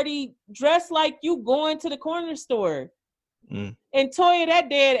birthday party dressed like you going to the corner store. And Toya, that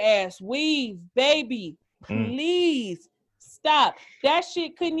dead ass weave, baby, please stop. That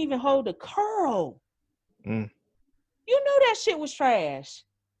shit couldn't even hold a curl. You know that shit was trash.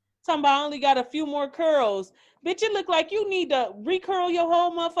 Talking about I only got a few more curls. Bitch, it look like you need to recurl your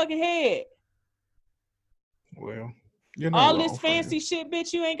whole motherfucking head. Well, all this fancy shit,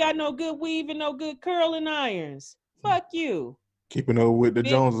 bitch, you ain't got no good weave and no good curling irons. Fuck you. Keeping up with the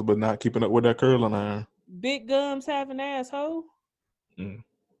Joneses, but not keeping up with that curling iron. Big gums having asshole.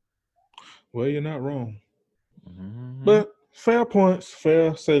 Well, you're not wrong. But fair points,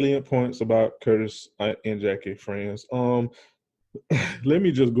 fair salient points about Curtis and Jackie, friends. Let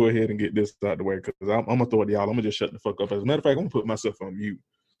me just go ahead and get this out the way because I'm gonna throw it to y'all. I'm gonna just shut the fuck up. As a matter of fact, I'm gonna put myself on mute.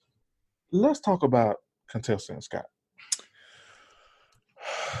 Let's talk about Contessa and Scott.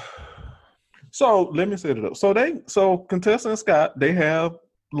 So let me set it up. So Contessa and Scott, they have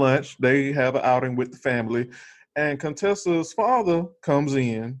lunch. They have an outing with the family, and Contessa's father comes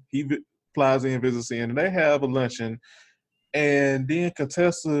in. He flies in, visits in, and they have a luncheon. And then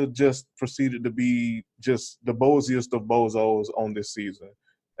Contessa just proceeded to be just the boziest of bozos on this season.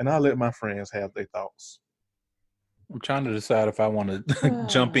 And I'll let my friends have their thoughts. I'm trying to decide if I want to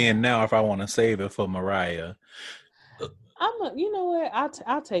jump in now, or if I want to save it for Mariah. You know what?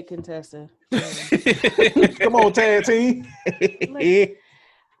 I'll take Contessa. Come on, tag team.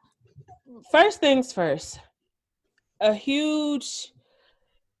 First things first. A huge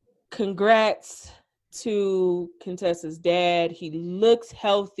congrats to Contessa's dad. He looks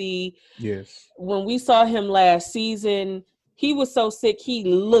healthy. Yes. When we saw him last season, he was so sick, he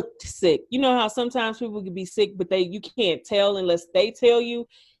looked sick. You know how sometimes people can be sick, but you can't tell unless they tell you?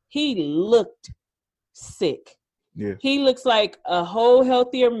 He looked sick. Yes. He looks like a whole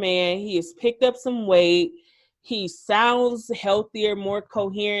healthier man. He has picked up some weight. He sounds healthier, more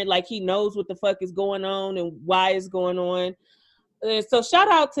coherent, like he knows what the fuck is going on and why it's going on. So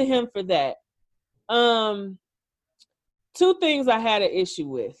shout out to him for that. Two things I had an issue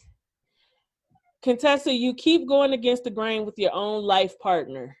with. Contessa, you keep going against the grain with your own life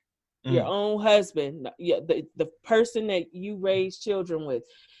partner, your own husband, the person that you raise children with.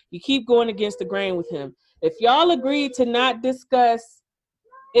 You keep going against the grain with him. If y'all agree to not discuss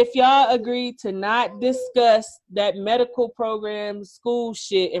that medical program, school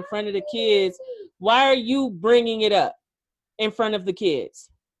shit in front of the kids, why are you bringing it up in front of the kids?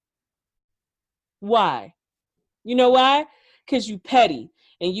 Why? You know why? Because you petty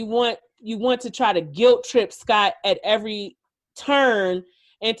and you want to try to guilt trip Scott at every turn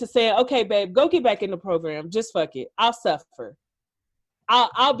and to say, okay, babe, go get back in the program. Just fuck it. I'll suffer.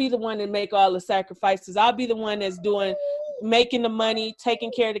 I'll be the one to make all the sacrifices. I'll be the one that's making the money,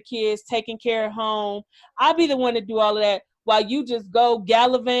 taking care of the kids, taking care of home. I'll be the one to do all of that while you just go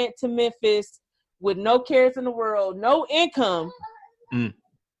gallivant to Memphis with no cares in the world, no income.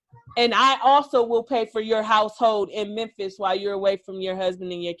 And I also will pay for your household in Memphis while you're away from your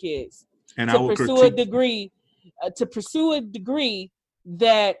husband and your kids. And to pursue a degree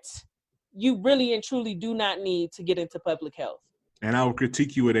that you really and truly do not need to get into public health. And I will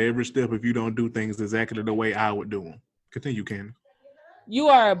critique you at every step if you don't do things exactly the way I would do them. Continue, Candy. You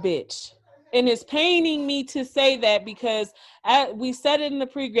are a bitch. And it's paining me to say that because we said it in the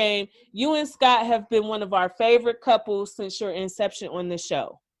pregame, you and Scott have been one of our favorite couples since your inception on the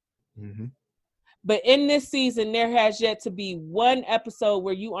show. Mm-hmm. But in this season, there has yet to be one episode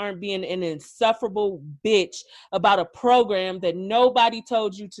where you aren't being an insufferable bitch about a program that nobody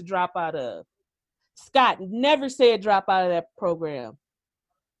told you to drop out of. Scott never said drop out of that program.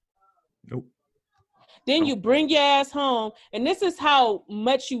 Nope. Then you bring your ass home, and this is how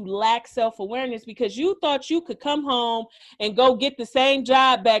much you lack self-awareness because you thought you could come home and go get the same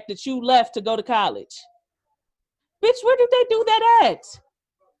job back that you left to go to college. Bitch, where did they do that at?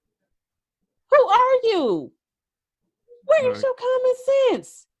 Who are you? Where's your common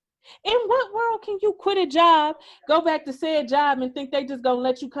sense? In what world can you quit a job, go back to said job, and think they just gonna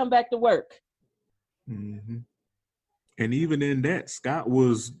let you come back to work? Mm-hmm. And even in that, Scott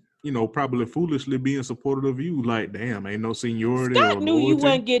was probably foolishly being supportive of you. Like, damn, ain't no seniority Scott or knew loyalty. you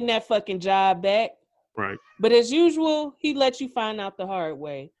wasn't getting that fucking job back. Right. But as usual, he let you find out the hard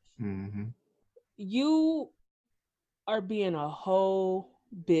way. Mm-hmm. You are being a whole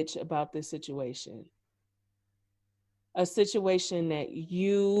bitch about this situation. A situation that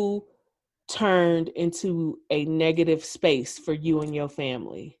you turned into a negative space for you and your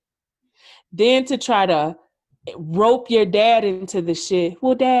family. Then to try to rope your dad into the shit.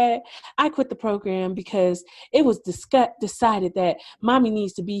 Well, Dad, I quit the program because it was decided that mommy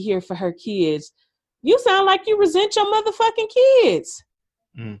needs to be here for her kids. You sound like you resent your motherfucking kids.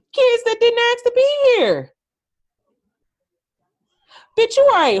 Kids that didn't ask to be here. Bitch, you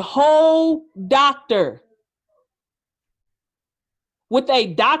are a whole doctor with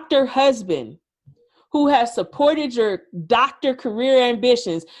a doctor husband who has supported your doctor career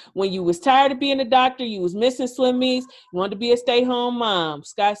ambitions. When you was tired of being a doctor, you was missing swim meets, you wanted to be a stay-home mom.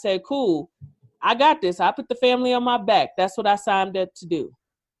 Scott said, cool, I got this. I put the family on my back. That's what I signed up to do.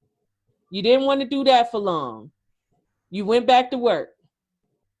 You didn't want to do that for long. You went back to work.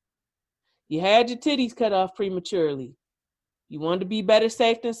 You had your titties cut off prematurely. You wanted to be better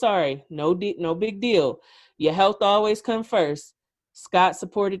safe than sorry. No big deal. Your health always come first. Scott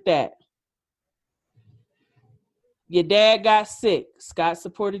supported that. Your dad got sick. Scott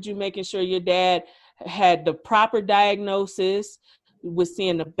supported you making sure your dad had the proper diagnosis, was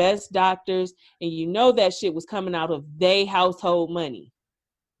seeing the best doctors, and you know that shit was coming out of their household money.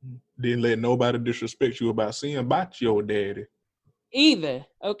 Didn't let nobody disrespect you about seeing about your daddy. Either,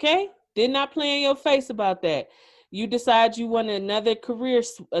 okay? Did not play in your face about that. You decide you want another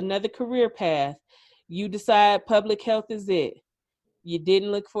career path. You decide public health is it. You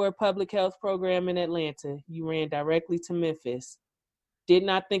didn't look for a public health program in Atlanta. You ran directly to Memphis. Did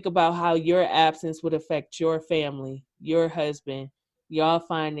not think about how your absence would affect your family, your husband, y'all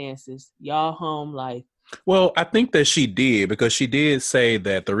finances, y'all home life. Well, I think that she did, because she did say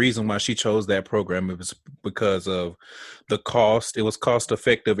that the reason why she chose that program was because of the cost. It was cost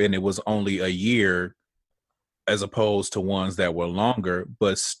effective, and it was only a year as opposed to ones that were longer.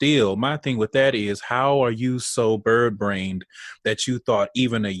 But still, my thing with that is, how are you so bird-brained that you thought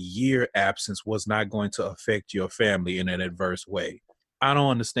even a year absence was not going to affect your family in an adverse way? I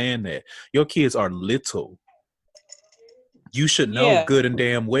don't understand that. Your kids are little. You should know good and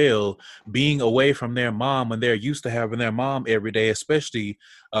damn well being away from their mom when they're used to having their mom every day, especially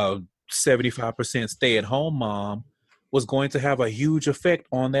 75% stay-at-home mom, was going to have a huge effect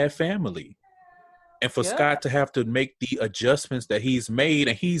on that family. And for Scott to have to make the adjustments that he's made,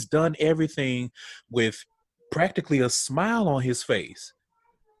 and he's done everything with practically a smile on his face.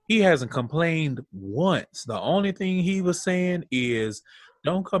 He hasn't complained once. The only thing he was saying is,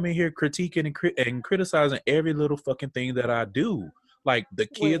 don't come in here critiquing and criticizing every little fucking thing that I do. Like, the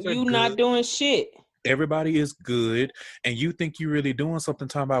kids are you good. Not doing shit. Everybody is good, and you think you're really doing something.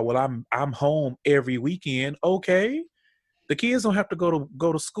 Talking about, well, I'm home every weekend. Okay, the kids don't have to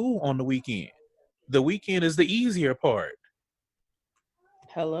go to school on the weekend. The weekend is the easier part.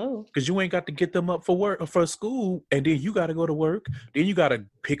 Hello. Because you ain't got to get them up for work or for school, and then you got to go to work. Then you got to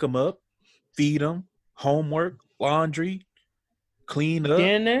pick them up, feed them, homework, laundry, clean up.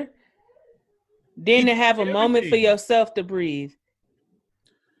 Dinner. Then to have a moment for yourself to breathe.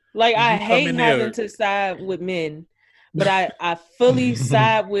 Like, I hate having to side with men, but I fully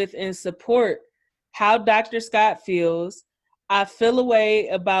side with and support how Dr. Scott feels. I feel a way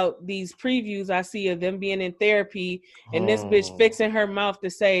about these previews I see of them being in therapy and this bitch fixing her mouth to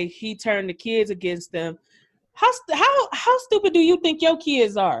say he turned the kids against them. How stupid do you think your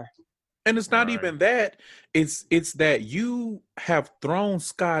kids are? And it's not even that. It's that you have thrown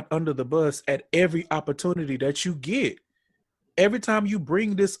Scott under the bus at every opportunity that you get. Every time you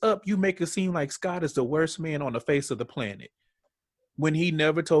bring this up, you make it seem like Scott is the worst man on the face of the planet, when he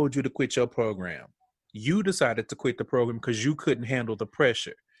never told you to quit your program. You decided to quit the program because you couldn't handle the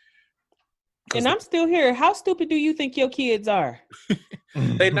pressure. And I'm still here. How stupid do you think your kids are?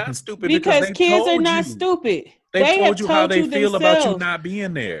 They're not stupid because kids are not stupid. They told you how they feel about you not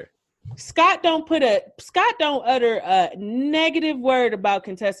being there. Scott don't utter a negative word about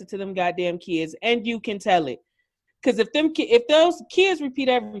Contessa to them goddamn kids, and you can tell it. Because if those kids repeat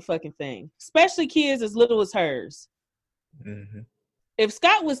every fucking thing, especially kids as little as hers. Mm-hmm. If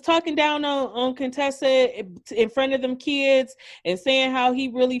Scott was talking down on Contessa in front of them kids and saying how he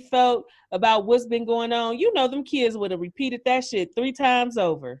really felt about what's been going on, you know them kids would have repeated that shit 3 times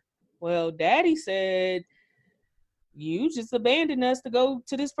over. Well, Daddy said, you just abandoned us to go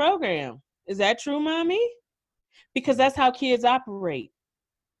to this program. Is that true, Mommy? Because that's how kids operate.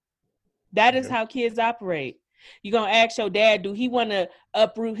 That is how kids operate. You're going to ask your dad, do he want to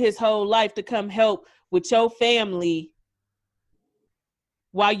uproot his whole life to come help with your family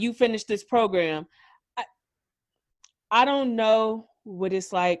while you finish this program? I don't know what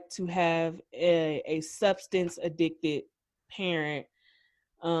it's like to have a substance addicted parent,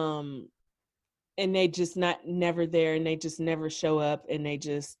 and they just never there, and they just never show up, and they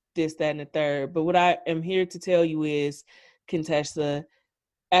just this, that, and the third. But what I am here to tell you is, Contessa,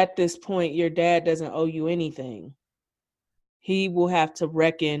 at this point, your dad doesn't owe you anything. He will have to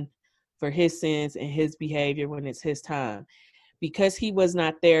reckon for his sins and his behavior when it's his time. Because he was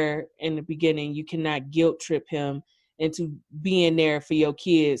not there in the beginning, you cannot guilt trip him into being there for your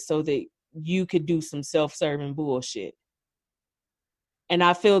kids so that you could do some self-serving bullshit. And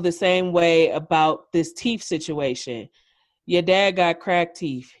I feel the same way about this teeth situation. Your dad got cracked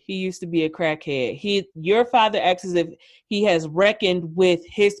teeth. He used to be a crackhead. Your father acts as if he has reckoned with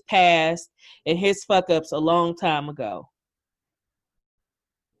his past and his fuck-ups a long time ago.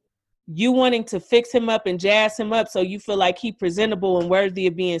 You wanting to fix him up and jazz him up so you feel like he presentable and worthy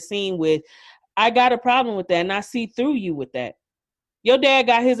of being seen with, I got a problem with that, and I see through you with that. Your dad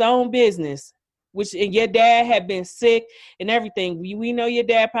got his own business, and your dad had been sick and everything. We know your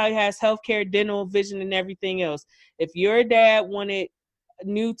dad probably has healthcare, dental, vision, and everything else. If your dad wanted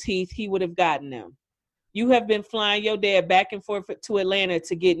new teeth, he would have gotten them. You have been flying your dad back and forth to Atlanta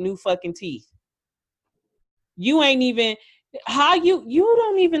to get new fucking teeth. You ain't even, you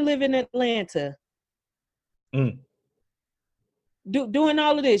don't even live in Atlanta. Doing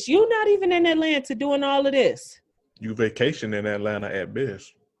all of this. You're not even in Atlanta doing all of this. You vacation in Atlanta at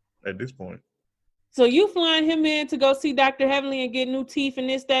best at this point. So you flying him in to go see Dr. Heavenly and get new teeth and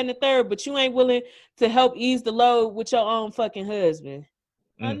this, that, and the third, but you ain't willing to help ease the load with your own fucking husband.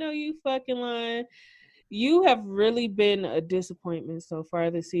 I know you fucking lying. You have really been a disappointment so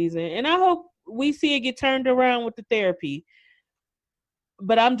far this season, and I hope we see it get turned around with the therapy.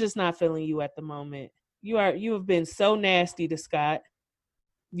 But I'm just not feeling you at the moment. You have been so nasty to Scott.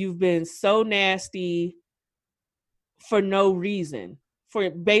 You've been so nasty for no reason.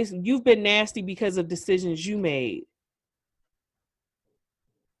 You've been nasty because of decisions you made.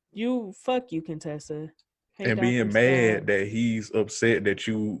 Fuck you, Contessa. And being mad that he's upset that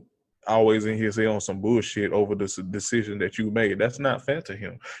you always in here say on some bullshit over this decision that you made. That's not fair to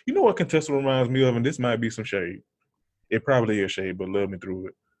him. You know what Contessa reminds me of, and this might be some shade. It probably is shade, but love me through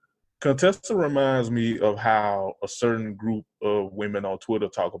it. Contessa reminds me of how a certain group of women on Twitter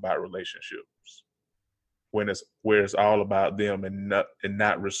talk about relationships, where it's all about them and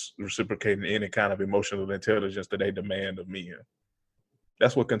not reciprocating any kind of emotional intelligence that they demand of men.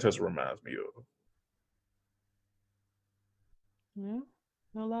 That's what Contessa reminds me of. Yeah,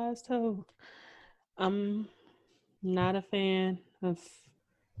 no lies told. I'm not a fan of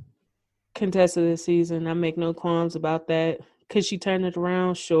Contessa this season. I make no qualms about that. Could she turn it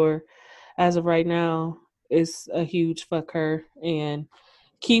around? Sure. As of right now, it's a huge fuck her. And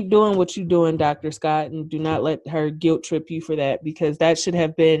keep doing what you're doing, Dr. Scott, and do not let her guilt trip you for that, because that should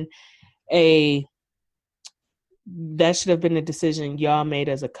have been a decision y'all made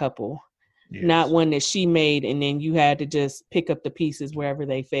as a couple. Yes. Not one that she made and then you had to just pick up the pieces wherever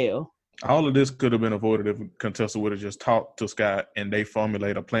they fell. All of this could have been avoided if Contessa would have just talked to Scott and they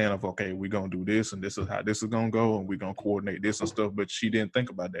formulate a plan of, okay, we're going to do this and this is how this is going to go and we're going to coordinate this and stuff. But she didn't think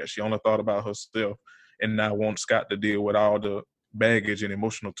about that. She only thought about herself and now wants Scott to deal with all the baggage and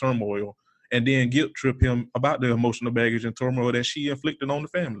emotional turmoil and then guilt trip him about the emotional baggage and turmoil that she inflicted on the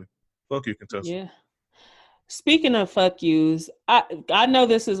family. Fuck you, Contessa. Yeah. Speaking of fuck yous, I know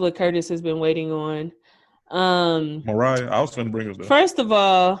this is what Curtis has been waiting on. Mariah, I was going to bring us there. First of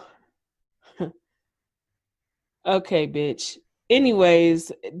all, okay, bitch.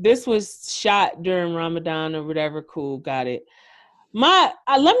 Anyways, this was shot during Ramadan or whatever. Cool, got it. Let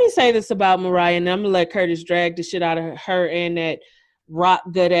me say this about Mariah, and I'm gonna let Curtis drag the shit out of her and that rock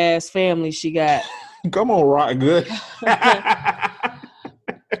good ass family she got. Come on, rock good.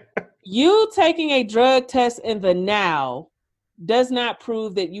 You taking a drug test in the now does not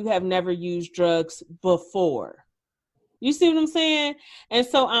prove that you have never used drugs before. You see what I'm saying? And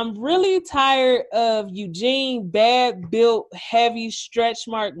so I'm really tired of Eugene, bad built, heavy, stretch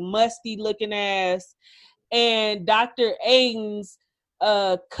mark, musty looking ass, and Dr. Aiden's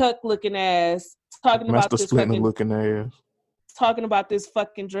cuck looking ass talking about this fucking looking ass. Talking about this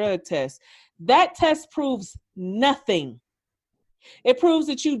fucking drug test. That test proves nothing. It proves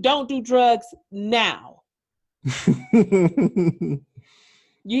that you don't do drugs now. You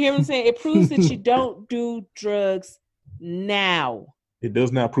hear what I'm saying? It proves that you don't do drugs now. It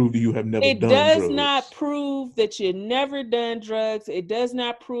does not prove that you have never done drugs. It does not prove that you've never done drugs. It does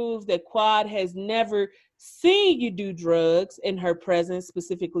not prove that Quad has never seeing you do drugs in her presence,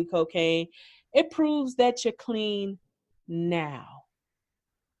 specifically cocaine, it proves that you're clean now.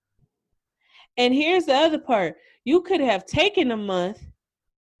 And here's the other part. You could have taken a month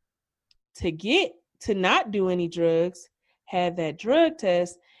to get to not do any drugs, had that drug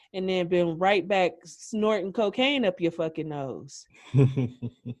test, and then been right back snorting cocaine up your fucking nose.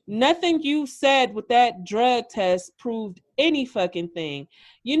 Nothing you said with that drug test proved any fucking thing.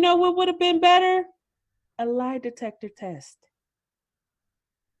 You know what would have been better? A lie detector test.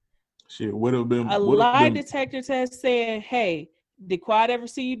 Shit, would have been a lie detector test saying, hey, did Quad ever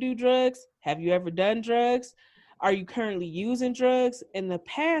see you do drugs? Have you ever done drugs? Are you currently using drugs? In the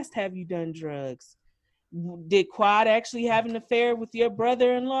past, have you done drugs? Did Quad actually have an affair with your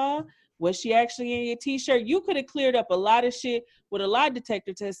brother-in-law? Was she actually in your t-shirt? You could have cleared up a lot of shit with a lie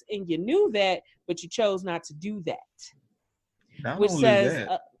detector test, and you knew that, but you chose not to do that. Which says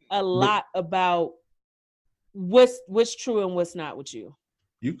a lot about what's true and what's not with you.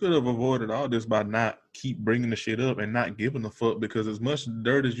 You could have avoided all this by not keep bringing the shit up and not giving a fuck, because as much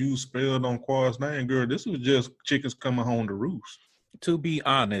dirt as you spilled on Quad's name, girl, this was just chickens coming home to roost. To be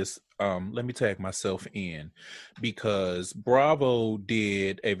honest, let me tag myself in, because Bravo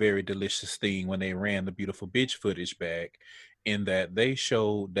did a very delicious thing when they ran the beautiful bitch footage back, in that they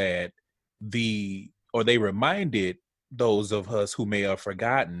showed that they reminded those of us who may have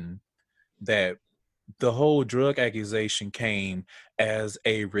forgotten that the whole drug accusation came as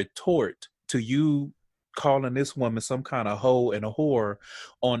a retort to you calling this woman some kind of hoe and a whore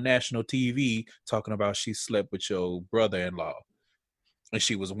on national TV, talking about she slept with your brother-in-law and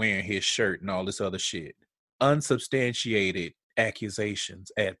she was wearing his shirt and all this other shit. Unsubstantiated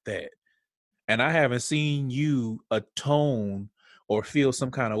accusations at that. And I haven't seen you atone or feel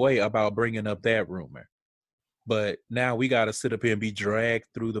some kind of way about bringing up that rumor. But now we got to sit up here and be dragged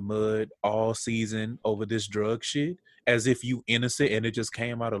through the mud all season over this drug shit as if you innocent and it just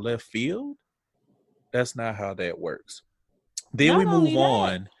came out of left field. That's not how that works. Then we move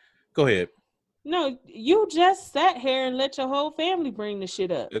on. Go ahead. No, you just sat here and let your whole family bring the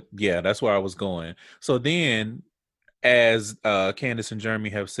shit up. Yeah, that's where I was going. So then, as Candace and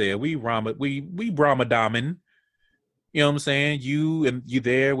Jeremy have said, we Ramadan. You know what I'm saying? You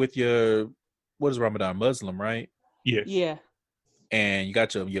there with your, what is Ramadan? Muslim, right? Yes. Yeah. And you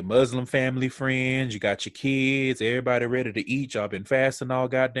got your Muslim family friends, you got your kids, everybody ready to eat. Y'all been fasting all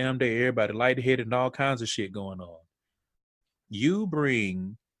goddamn day. Everybody lightheaded and all kinds of shit going on. You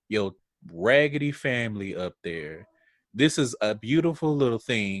bring your raggedy family up there. This is a beautiful little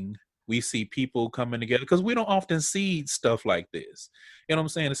thing. We see people coming together because we don't often see stuff like this. You know what I'm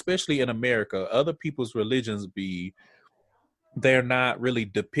saying? Especially in America, other people's religions they're not really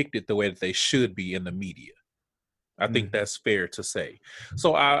depicted the way that they should be in the media. I think that's fair to say.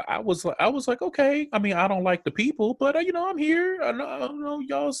 So I was like, okay. I mean, I don't like the people, but I'm here. I know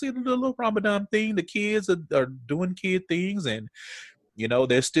y'all see the little Ramadan thing. The kids are doing kid things, and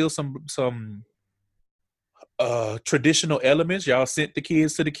there's still some traditional elements. Y'all sent the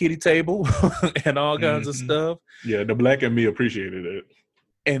kids to the kiddie table and all kinds of stuff. Yeah, the black and me appreciated it.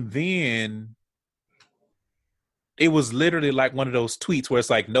 And then it was literally like one of those tweets where it's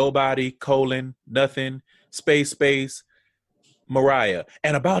like nobody, nothing, space, Mariah.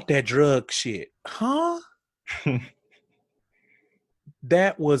 And about that drug shit. Huh?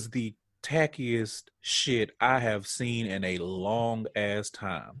 That was the tackiest shit I have seen in a long ass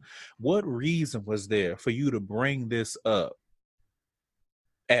time. What reason was there for you to bring this up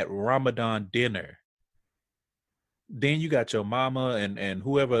at Ramadan dinner? Then you got your mama and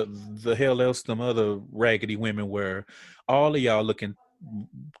whoever the hell else them other raggedy women were, all of y'all looking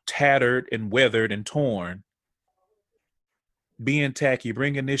tattered and weathered and torn, being tacky,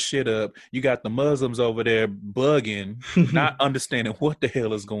 bringing this shit up. You got the Muslims over there bugging, not understanding what the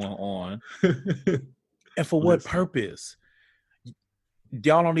hell is going on. And for what purpose?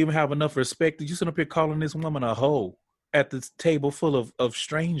 Y'all don't even have enough respect. You sit up here calling this woman a hoe at this table full of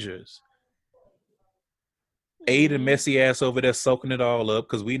strangers. Aiden messy ass over there soaking it all up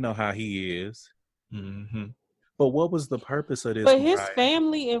because we know how he is. But what was the purpose of this? But his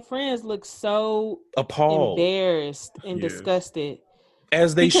family and friends look so appalled, embarrassed, and disgusted,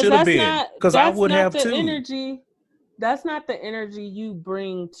 as they should have been. Because I would have too. That's not the energy you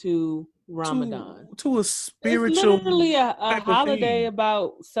bring to Ramadan. To a spiritual. It's literally a holiday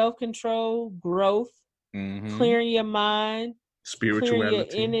about self-control, growth, clearing your mind, spirituality,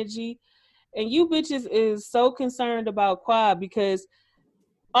 clearing your energy. And you bitches is so concerned about Quad because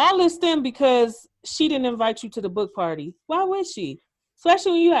all this stemmed because she didn't invite you to the book party. Why would she?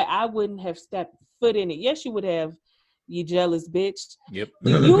 Especially when you like, I wouldn't have stepped foot in it. Yes, you would have, you jealous bitch. Yep.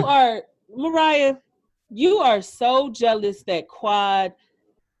 You are, Mariah, You are so jealous that Quad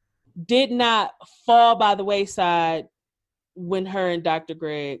did not fall by the wayside when her and Dr.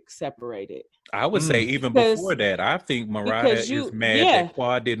 Greg separated. I would say even before that, I think Mariah is mad that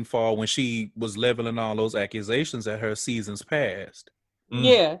Quad didn't fall when she was leveling all those accusations at her seasons past.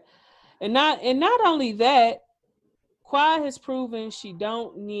 Yeah. And not only that, Quad has proven she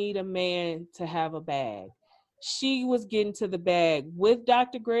don't need a man to have a bag. She was getting to the bag with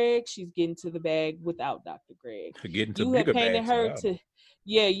Dr. Greg. She's getting to the bag without Dr. Greg. Getting to bigger bags.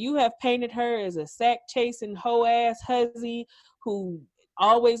 You have painted her as a sack chasing hoe ass hussy who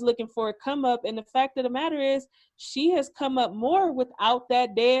always looking for a come up. And the fact of the matter is, she has come up more without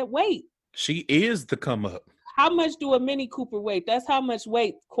that dead weight. She is the come up. How much do a Mini Cooper weigh? That's how much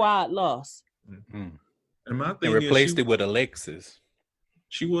weight Quad lost. Mm-hmm. And my thing replaced it with Alexis.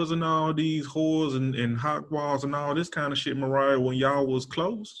 She wasn't all these whores and hot walls and all this kind of shit, Mariah, when y'all was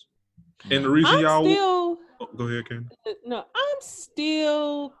close. And the reason go ahead, Ken. No, I'm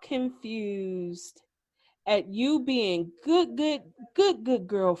still confused at you being good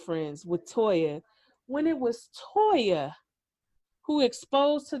girlfriends with Toya when it was Toya who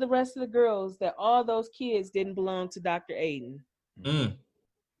exposed to the rest of the girls that all those kids didn't belong to Dr. Aiden.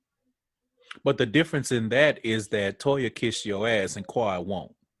 But the difference in that is that Toya kissed your ass and Quad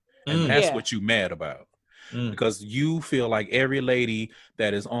won't. And that's what you mad about. Because you feel like every lady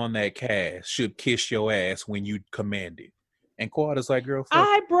that is on that cast should kiss your ass when you command it. And Quad is like, girl, fuck.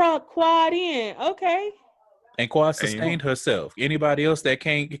 I brought Quad in. Okay. And Quad sustained herself. Anybody else that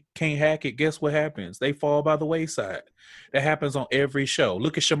can't hack it, guess what happens? They fall by the wayside. That happens on every show.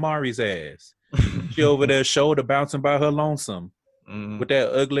 Look at Shamari's ass. She over there shoulder bouncing by her lonesome. With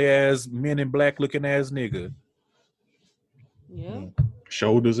that ugly ass Men in Black looking ass nigga. Yeah.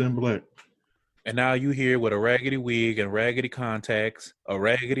 Shoulders in black. And now you here with a raggedy wig and raggedy contacts, a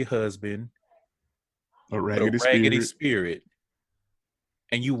raggedy husband, a raggedy spirit.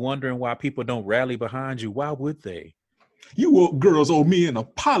 And you wondering why people don't rally behind you. Why would they? You girls owe me an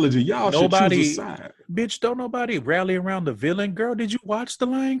apology. Y'all should choose a side. Bitch, don't nobody rally around the villain. Girl, did you watch The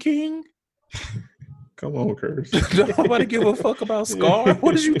Lion King? Come on, Curse. Don't nobody give a fuck about Scar.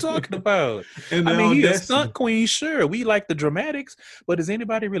 What is you talking about? I mean, he's a stunt queen, sure. We like the dramatics, but is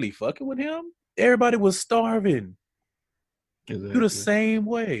anybody really fucking with him? Everybody was starving. Exactly. You're the same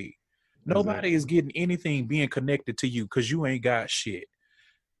way. Nobody is getting anything being connected to you because you ain't got shit.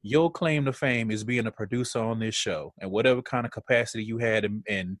 Your claim to fame is being a producer on this show and whatever kind of capacity you had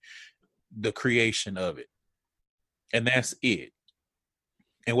in the creation of it. And that's it.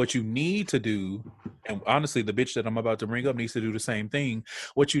 And what you need to do, and honestly, the bitch that I'm about to bring up needs to do the same thing.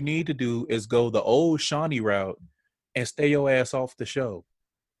 What you need to do is go the old Shawnee route and stay your ass off the show.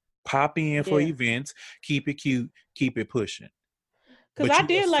 Pop in for events, keep it cute, keep it pushing. Because I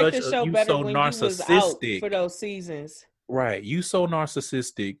did like the show better when you was out for those seasons. Right. You so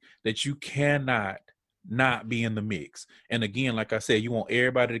narcissistic that you cannot not be in the mix. And again, like I said, you want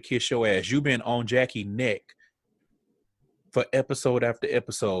everybody to kiss your ass. You've been on Jackie's neck for episode after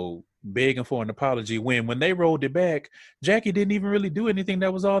episode, begging for an apology. When they rolled it back, Jackie didn't even really do anything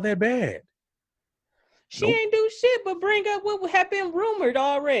that was all that bad. She ain't do shit but bring up what had been rumored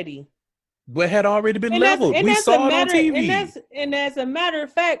already. What had already been leveled. We saw it on TV. And as a matter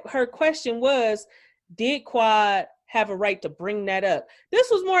of fact, her question was, did Quad have a right to bring that up? This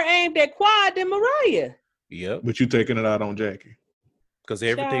was more aimed at Quad than Mariah. Yep. But you taking it out on Jackie. Because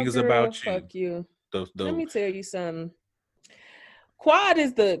everything is about you. Fuck you. Let me tell you something. Quad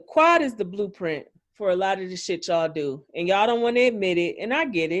is the blueprint for a lot of the shit y'all do. And y'all don't want to admit it. And I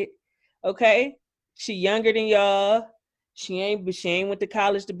get it. Okay? She younger than y'all. She ain't went to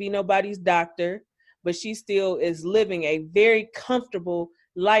college to be nobody's doctor. But she still is living a very comfortable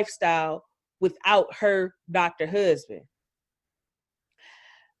lifestyle without her doctor husband.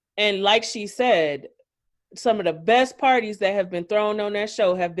 And like she said, some of the best parties that have been thrown on that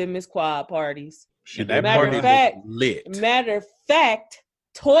show have been Miss Quad parties. Matter of fact,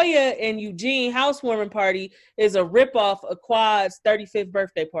 Toya and Eugene housewarming party is a ripoff of Quad's 35th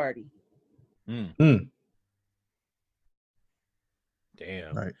birthday party. Damn.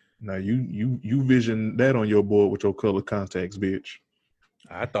 Right. Now you vision that on your board with your color contacts, bitch.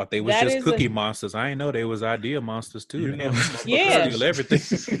 I thought they was just cookie monsters. I didn't know they was idea monsters too. Yeah. Steal everything.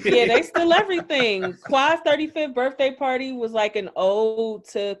 Yeah, they steal everything. Quad's 35th birthday party was like an ode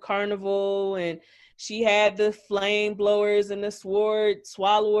to Carnival, and she had the flame blowers and the sword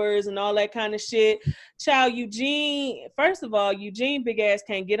swallowers and all that kind of shit. Child, Eugene, first of all, Eugene big ass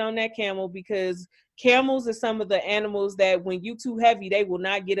can't get on that camel because camels are some of the animals that when you too heavy, they will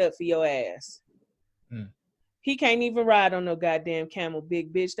not get up for your ass. He can't even ride on no goddamn camel,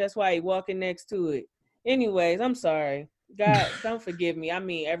 big bitch. That's why he walking next to it. Anyways, I'm sorry. God, don't forgive me. I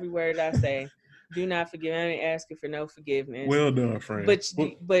mean every word I say. Do not forgive me. I ain't asking for no forgiveness. Well done, friend.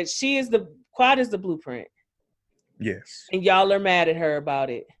 But she is Quad is the blueprint. Yes. And y'all are mad at her about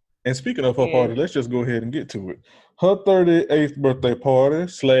it. And speaking of her party, let's just go ahead and get to it. Her 38th birthday party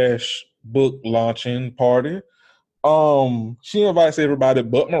 / book launching party. She invites everybody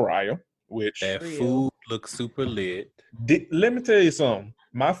but Mariah, which that food looks super lit. Let me tell you something.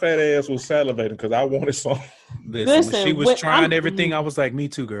 My fat ass was salivating because I wanted some. Listen, when she was trying everything, I was like, "Me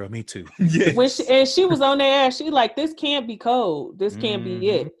too, girl. Me too." Yes. And she was on their ass. She like, this can't be cold. This can't be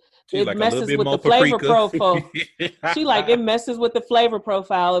it. She's it like messes with the flavor profile. She like, it messes with the flavor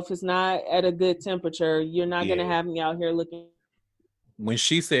profile if it's not at a good temperature. You're not gonna have me out here looking. When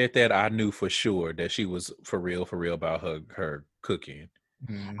she said that, I knew for sure that she was for real about her cooking.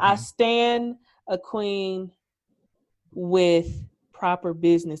 Mm-hmm. I stand a queen with proper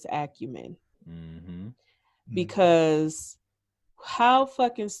business acumen. Mm-hmm. Because how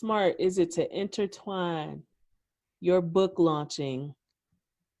fucking smart is it to intertwine your book launching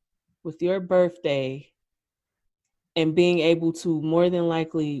with your birthday and being able to more than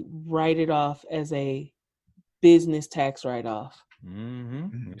likely write it off as a business tax write-off?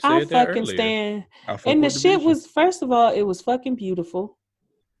 Mm-hmm. I fucking stand. And the shit was, first of all, it was fucking beautiful.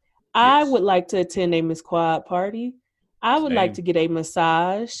 I would like to attend a Miss Quad party. I would like to get a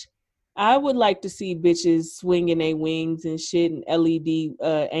massage. I would like to see bitches swinging their wings and shit and LED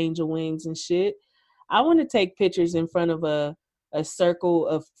angel wings and shit. I want to take pictures in front of a circle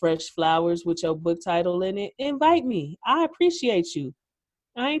of fresh flowers with your book title in it. Invite me. I appreciate you.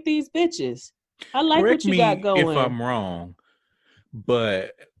 I ain't these bitches. I like what you got going. If I'm wrong,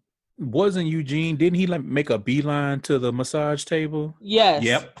 but wasn't Eugene, didn't he like make a beeline to the massage table? Yes.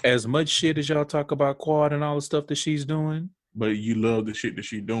 Yep. As much shit as y'all talk about Quad and all the stuff that she's doing. But you love the shit that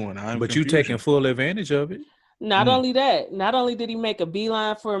she's doing. But you taking full advantage of it. Not only that, not only did he make a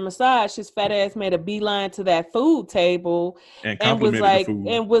beeline for a massage, his fat ass made a beeline to that food table and was like, the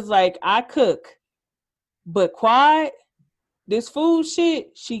food. I cook. But Quad, this food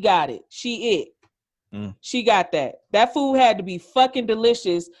shit, she got it. She She got that. That food had to be fucking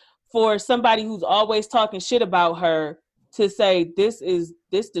delicious for somebody who's always talking shit about her to say this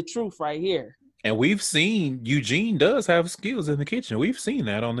the truth right here. And we've seen Eugene does have skills in the kitchen. We've seen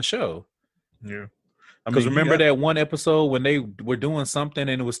that on the show. Yeah. Because remember that one episode when they were doing something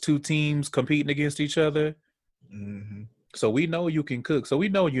and it was two teams competing against each other? Mm-hmm. So we know you can cook. So we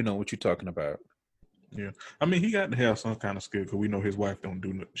know you know what you're talking about. Yeah. I mean, he got to have some kind of skill because we know his wife don't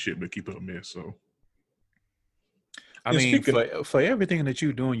do shit but keep up a mess. So. I mean, for everything that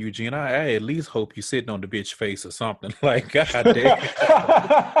you're doing, Eugene, I at least hope you're sitting on the bitch face or something. Like, God damn.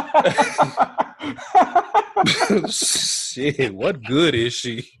 Shit, what good is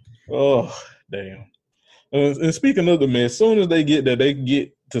she? Oh, damn. And speaking of the mess, as soon as they get there, they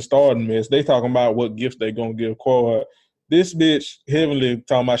get to start the mess. They talking about what gifts they gonna give Quad. This bitch, Heavenly,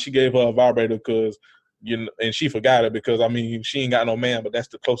 talking about she gave her a vibrator because, and she forgot it because, I mean, she ain't got no man, but that's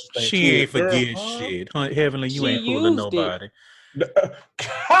the closest thing. She ain't forgetting shit. Heavenly, you ain't fooling nobody.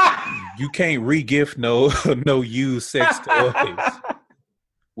 You can't re-gift no used sex toys.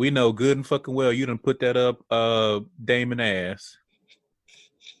 We know good and fucking well you done put that up Damon ass.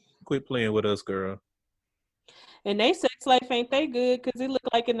 Quit playing with us, girl. And they sex life ain't they good because it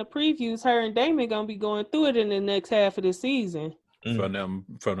looked like in the previews her and Damon gonna be going through it in the next half of the season. From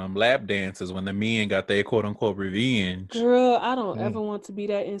them lap dances when the men got their quote unquote revenge. Girl, I don't ever want to be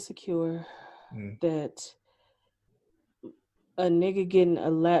that insecure that a nigga getting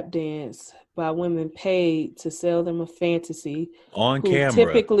a lap dance by women paid to sell them a fantasy on who camera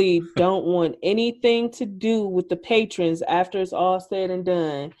typically don't want anything to do with the patrons after it's all said and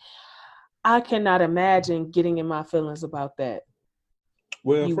done. I cannot imagine getting in my feelings about that.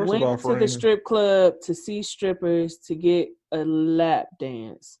 Well, you first went of all, to the strip club to see strippers to get a lap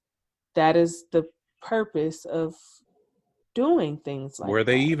dance. That is the purpose of doing things like that. Were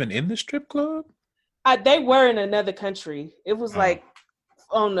they even in the strip club? They were in another country. It was like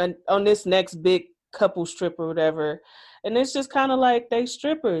on this next big couple strip or whatever. And it's just kind of like they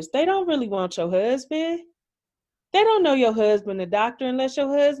strippers. They don't really want your husband. They don't know your husband a doctor unless your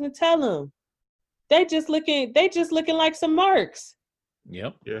husband tell them. They just looking like some marks.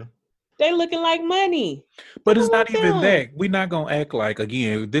 Yep. Yeah. They looking like money. But it's not even that. We're not gonna act like,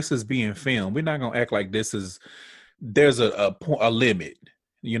 again, this is being filmed. We're not gonna act like there's a limit.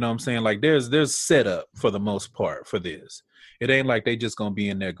 You know what I'm saying? Like there's setup for the most part for this. It ain't like they just gonna be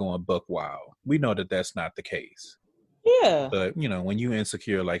in there going buck wild. We know that that's not the case. Yeah. But when you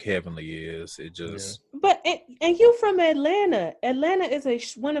insecure like Heavenly is, it just. But and you from Atlanta? Atlanta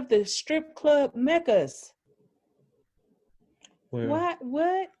is one of the strip club meccas. Well,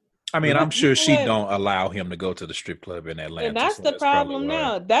 What? I mean, I'm sure she what? don't allow him to go to the strip club in Atlanta. And that's so the problem probably why.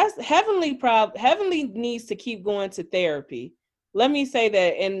 now. That's Heavenly Heavenly needs to keep going to therapy. Let me say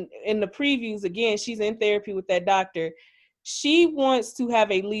that in the previews, again, she's in therapy with that doctor. She wants to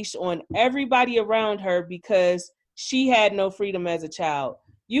have a leash on everybody around her because she had no freedom as a child.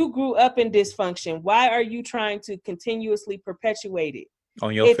 You grew up in dysfunction. Why are you trying to continuously perpetuate it?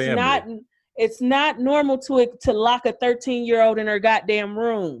 On your family. It's not normal to lock a 13-year-old in her goddamn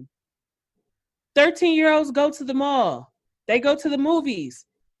room. 13-year-olds go to the mall. They go to the movies.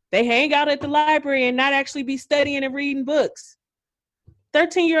 They hang out at the library and not actually be studying and reading books.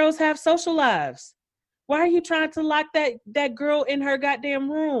 13-year-olds have social lives. Why are you trying to lock that girl in her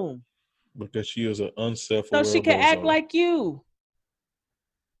goddamn room? Because she is an unself-aware so she can act like you.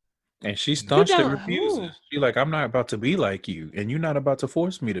 And she staunchly refuses. She like, I'm not about to be like you, and you're not about to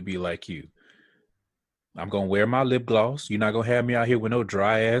force me to be like you. I'm gonna wear my lip gloss. You're not gonna have me out here with no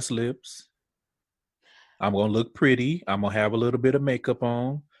dry ass lips. I'm gonna look pretty. I'm gonna have a little bit of makeup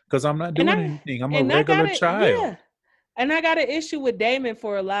on because I'm not doing anything. I'm a regular child. Yeah. And I got an issue with Damon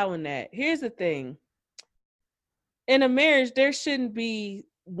for allowing that. Here's the thing. In a marriage, there shouldn't be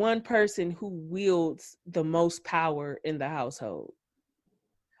one person who wields the most power in the household.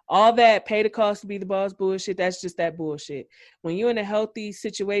 All that pay the cost to be the boss bullshit, that's just that bullshit. When you're in a healthy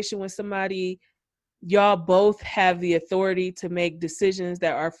situation with somebody, y'all both have the authority to make decisions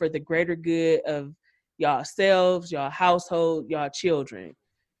that are for the greater good of y'all selves, y'all household, y'all children.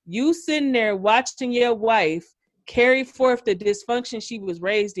 You sitting there watching your wife carry forth the dysfunction she was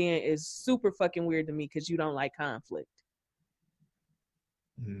raised in is super fucking weird to me because you don't like conflict.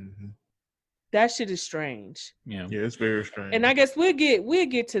 Mm-hmm. That shit is strange. Yeah, it's very strange. And I guess we'll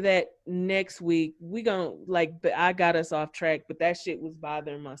get to that next week. We gonna I got us off track, but that shit was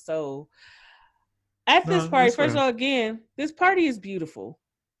bothering my soul. At this party, first of all, again, this party is beautiful.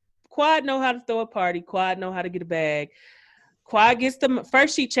 Quad know how to throw a party. Quad know how to get a bag. Quad gets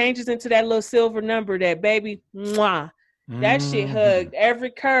first she changes into that little silver number, that baby, mwah. That shit hugged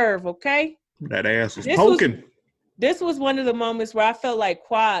every curve, okay? That ass was poking. This was one of the moments where I felt like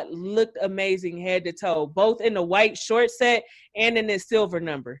Quad looked amazing head to toe, both in the white short set and in this silver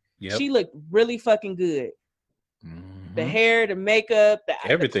number. Yep. She looked really fucking good. Mm-hmm. The hair, the makeup,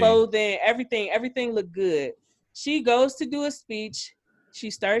 the clothing, everything looked good. She goes to do a speech. She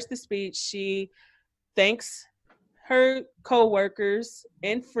starts the speech. She thanks her co-workers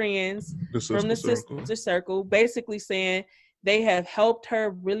and friends from the sister circle, basically saying they have helped her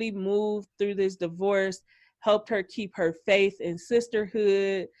really move through this divorce, helped her keep her faith in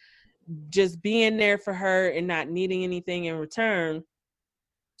sisterhood, just being there for her and not needing anything in return.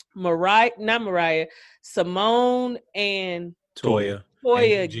 Simone and Toya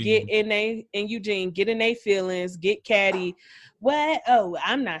get in their feelings, get catty. What? Oh,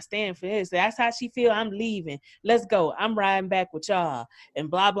 I'm not staying for this. That's how she feel. I'm leaving. Let's go. I'm riding back with y'all.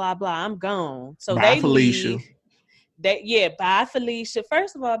 And blah, blah, blah. I'm gone. So bye, they Felicia. Leave. Bye, Felicia.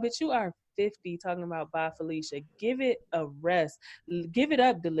 First of all, bitch, you are 50 talking about bye, Felicia. Give it a rest. Give it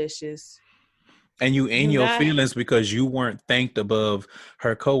up, Delicious. And you in your feelings because you weren't thanked above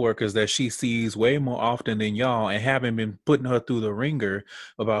her coworkers that she sees way more often than y'all and haven't been putting her through the ringer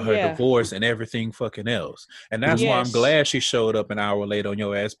about her divorce and everything fucking else. And that's why I'm glad she showed up an hour late on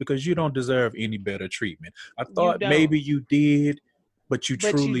your ass, because you don't deserve any better treatment. I thought maybe you did, but you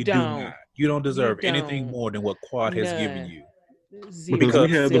truly do not. You don't deserve anything more than what Quad has given you. Because we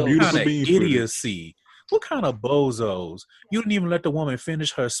have the beautiful idiocy. What kind of bozos? You didn't even let the woman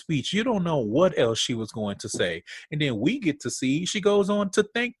finish her speech. You don't know what else she was going to say. And then we get to see she goes on to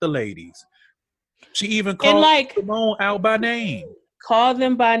thank the ladies. She even called Simone out by name. Call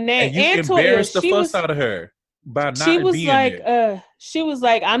them by name. And you embarrassed the fuss out of her by not being there. She was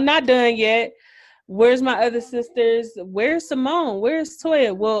like, I'm not done yet. Where's my other sisters? Where's Simone? Where's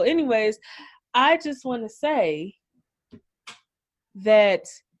Toya? Well, anyways, I just want to say that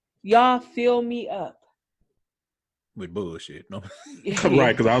y'all fill me up. With bullshit, no?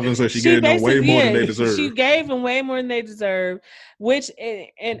 Right, because I was gonna say she gave them way more than they deserve. She gave them way more than they deserve, which,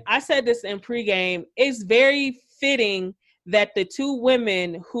 and I said this in pregame, it's very fitting that the two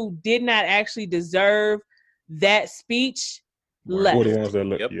women who did not actually deserve that speech left. Were the ones that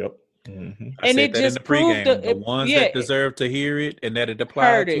left. Yep. Mm-hmm. And it just in the pregame, the ones that deserved to hear it and that it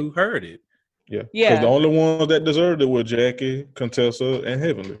applied to heard it. Yeah. Because the only ones that deserved it were Jackie, Contessa, and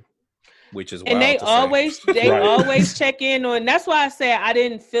Heavenly. Which is and they always always check in on. That's why I said I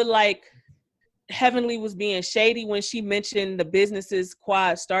didn't feel like Heavenly was being shady when she mentioned the businesses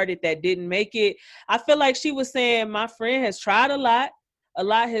Quad started that didn't make it. I feel like she was saying, my friend has tried a lot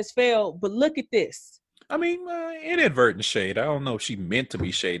has failed, but look at this. I mean, inadvertent shade. I don't know if she meant to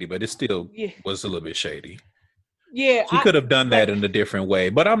be shady, but it still Yeah. was a little bit shady. Yeah, She could have done that in a different way,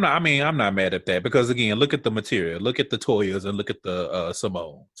 but I'm not mad at that because again, look at the material, look at the Toyas, and look at the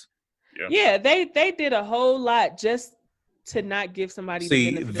Simones. Yeah, they did a whole lot just to not give somebody.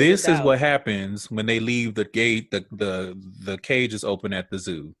 See, this is what happens when they leave the gate. The cage is open at the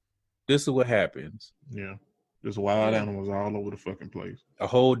zoo. This is what happens. Yeah, there's wild animals all over the fucking place. A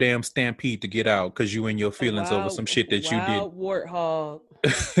whole damn stampede to get out because you and your feelings over some shit that you did. Warthog.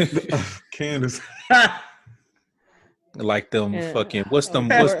 Candace. Like them fucking what's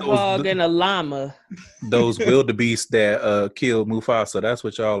those and a llama. Those wildebeests that killed Mufasa. That's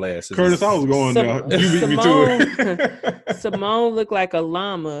what y'all asses. Curtis, I was going there. You beat me to it. Simone looked like a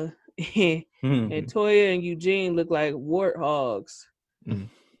llama, and Toya and Eugene look like warthogs.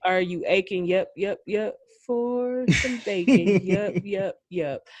 Are you aching? Yep. For some bacon.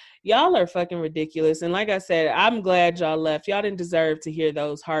 Yep. Y'all are fucking ridiculous. And like I said, I'm glad y'all left. Y'all didn't deserve to hear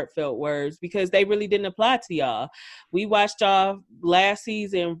those heartfelt words because they really didn't apply to y'all. We watched y'all last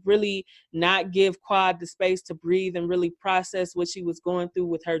season really not give Quad the space to breathe and really process what she was going through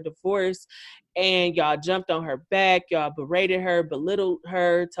with her divorce. And y'all jumped on her back. Y'all berated her, belittled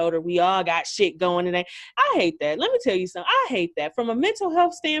her, told her we all got shit going today. I hate that. Let me tell you something. I hate that. From a mental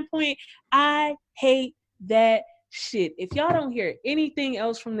health standpoint, I hate that shit. If y'all don't hear anything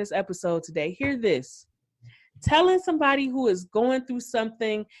else from this episode today, hear this. Telling somebody who is going through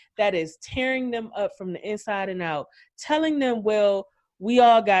something that is tearing them up from the inside and out, telling them, well, we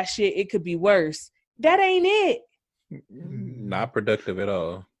all got shit, it could be worse. That ain't it. Not productive at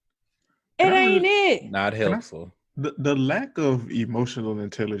all. It ain't it. Not helpful. The lack of emotional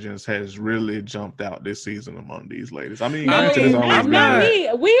intelligence has really jumped out this season among these ladies. I mean,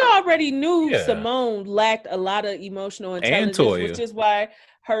 we already knew Simone lacked a lot of emotional intelligence, which is why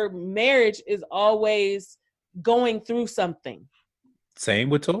her marriage is always going through something. Same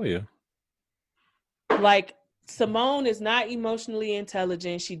with Toya. Like, Simone is not emotionally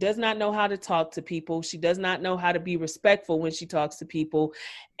intelligent. She does not know how to talk to people. She does not know how to be respectful when she talks to people.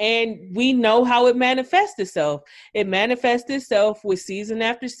 And we know how it manifests itself. It manifests itself with season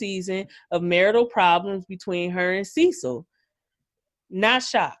after season of marital problems between her and Cecil. Not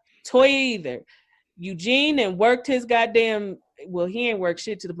shocked. Toya either. Eugene and worked his goddamn... Well, he ain't worked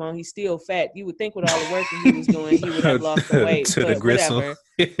shit to the bone. He's still fat. You would think with all the work that he was doing, he would have lost the weight. To the gristle.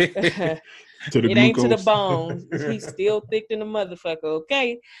 It ain't to the bone. He's still thick than a motherfucker,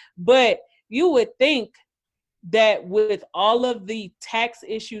 okay? But you would think that with all of the tax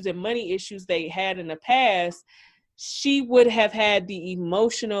issues and money issues they had in the past, she would have had the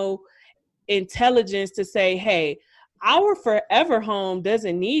emotional intelligence to say, hey, our forever home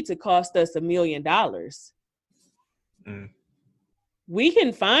doesn't need to cost us $1 million. We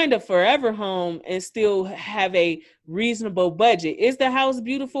can find a forever home and still have a reasonable budget. Is the house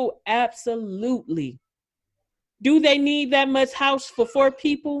beautiful? Absolutely. Do they need that much house for 4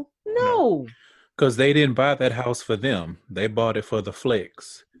 people? No. Because they didn't buy that house for them. They bought it for the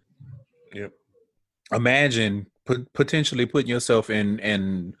flex. Yep. Imagine potentially putting yourself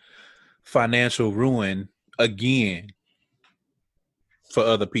in financial ruin again for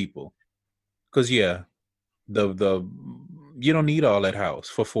other people. Because, the you don't need all that house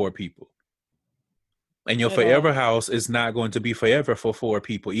for 4 people. And your forever house is not going to be forever for 4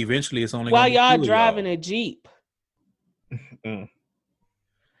 people. Eventually, it's only while going to be y'all driving a Jeep.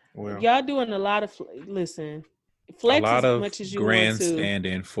 Well, y'all doing a lot of flex as much as you want to.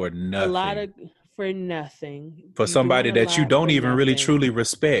 Grandstanding for nothing. A lot of for nothing. For somebody that you don't even really truly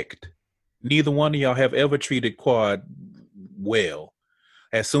respect. Neither one of y'all have ever treated Quad well.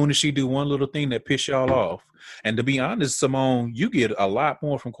 As soon as she do one little thing that piss y'all off. And to be honest, Simone, you get a lot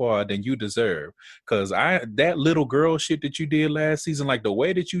more from Quad than you deserve. Because that little girl shit that you did last season, like the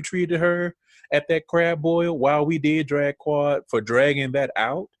way that you treated her at that crab boil while we did drag Quad for dragging that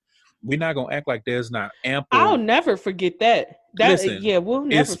out, we're not going to act like there's not ample. I'll never forget that. Listen, we'll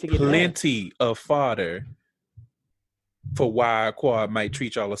never forget that. It's plenty of fodder for why Quad might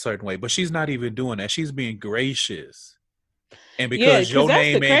treat y'all a certain way. But she's not even doing that. She's being gracious. And because your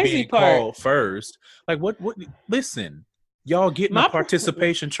name ain't being called first, like what? Listen, y'all getting a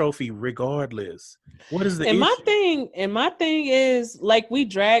participation trophy regardless. What is the issue? My thing is, like, we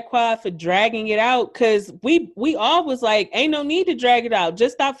drag Quad for dragging it out because we all was like, ain't no need to drag it out.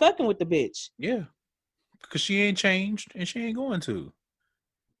 Just stop fucking with the bitch. Yeah, because she ain't changed and she ain't going to.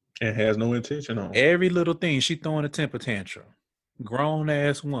 And has no intention on every little thing. She throwing a temper tantrum. Grown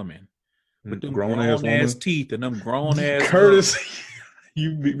ass woman. with them Grown grown ass ass woman. teeth and them grown ass Curtis,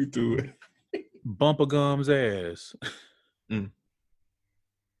 you beat me to it. bumper gums ass. Mm.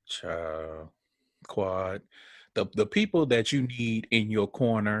 Child, Quad. The people that you need in your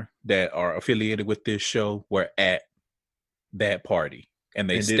corner that are affiliated with this show were at that party, and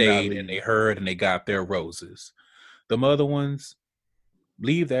they And did not stayed and they leave. heard and they got their roses. The other ones,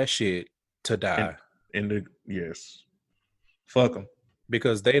 leave that shit to die Yes. Fuck them.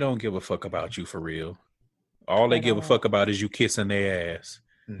 because they don't give a fuck about you for real. All they At give a all. fuck about is you kissing their ass.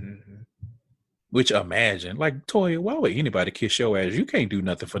 Mm-hmm. Which imagine, like Toya, why would anybody kiss your ass? You can't do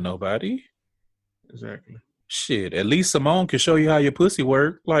nothing for nobody. Exactly. Shit, at least Simone can show you how your pussy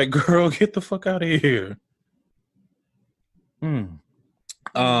work. Like, girl, get the fuck out of here.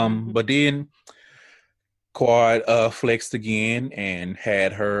 But then Quad flexed again and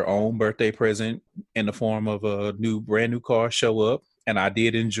had her own birthday present in the form of a brand new car show up. And I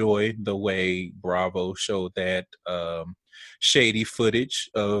did enjoy the way Bravo showed that shady footage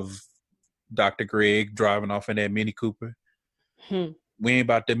of Dr. Greg driving off in that Mini Cooper. We ain't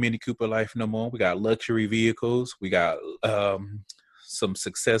about the Mini Cooper life no more. We got luxury vehicles. We got some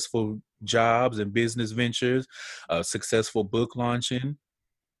successful jobs and business ventures, successful book launching.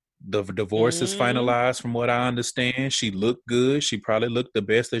 The divorce is finalized from what I understand. She looked good. She probably looked the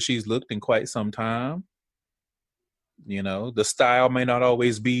best that she's looked in quite some time. You know, the style may not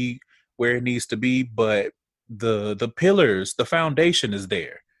always be where it needs to be, but the pillars, the foundation is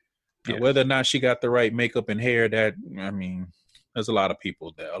there. Yes. Whether or not she got the right makeup and hair, there's a lot of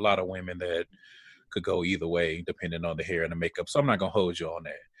a lot of women that could go either way depending on the hair and the makeup. So I'm not going to hold you on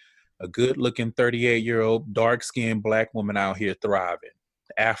that. A good looking 38-year-old dark skinned black woman out here thriving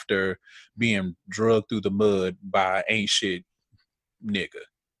after being drugged through the mud by ain't shit nigga.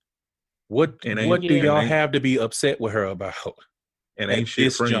 What do y'all have to be upset with her about and at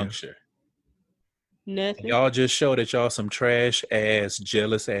this juncture? Nothing. Y'all just show that y'all some trash ass,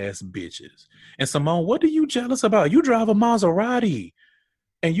 jealous ass bitches. And Simone, what are you jealous about? You drive a Maserati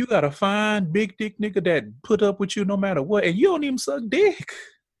and you got a fine big dick nigga that put up with you no matter what, and you don't even suck dick.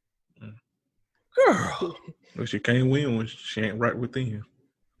 Girl. Well, she can't win when she ain't right within.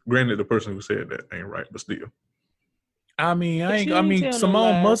 Granted, the person who said that ain't right, but still. I mean,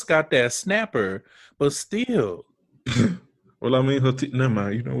 Simone must got that snapper, but still. Well, I mean, never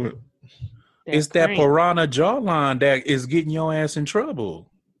mind. You know what? It's that piranha jawline that is getting your ass in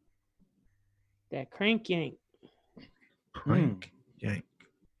trouble. That crank yank. Crank yank.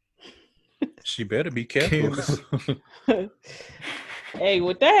 She better be careful. Hey,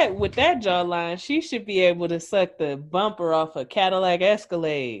 with that jawline, she should be able to suck the bumper off a Cadillac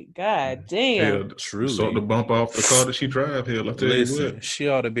Escalade. God damn. Hell, truly. Suck the bumper off the car that she drive. Hell, I tell you what. She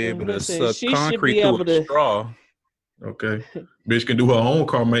ought to be able to suck concrete through a straw. Okay. Bitch can do her own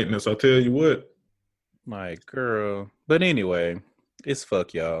car maintenance, I tell you what. My girl. But anyway, it's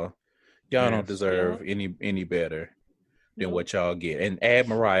fuck y'all. Y'all don't deserve any better than what y'all get. And add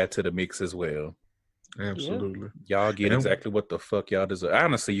Mariah to the mix as well. Absolutely. Y'all get exactly what the fuck y'all deserve.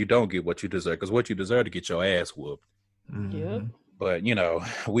 Honestly, you don't get what you deserve, because what you deserve to get your ass whooped. Yep. But you know,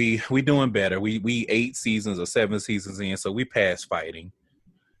 we doing better. We 8 seasons or 7 seasons in, so we past fighting.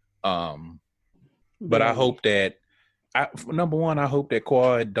 But I hope that number one, I hope that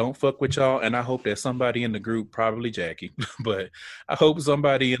Quad don't fuck with y'all, and I hope that somebody in the group, probably Jackie, but I hope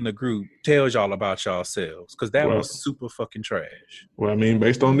somebody in the group tells y'all about yourselves, because that was super fucking trash. Well, I mean,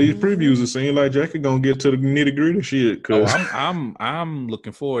 based on these previews, it seems like Jackie gonna get to the nitty gritty shit. I'm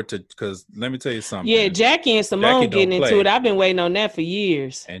looking forward to, because let me tell you something. Yeah, Jackie and Simone getting into it. I've been waiting on that for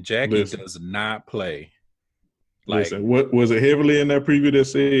years. And Jackie does not play. Listen, what was it heavily in that preview that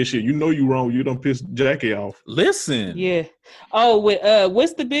said shit? You know you wrong. You done pissed Jackie off. Listen. Yeah. Oh, with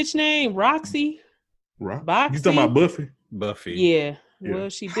what's the bitch name? Roxy? Boxy? You talking about Buffy? Buffy. Yeah. Well,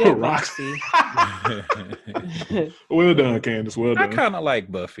 she did Roxy. Well done, Candace. Well done. I kind of like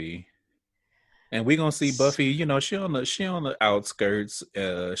Buffy. And we're gonna see Buffy, you know, she on the outskirts.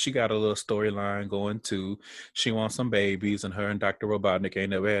 She got a little storyline going too. She wants some babies, and her and Dr. Robotnik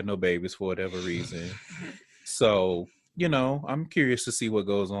ain't never had no babies for whatever reason. So, you know, I'm curious to see what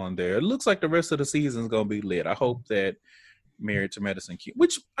goes on there. It looks like the rest of the season is going to be lit. I hope that Married to Medicine,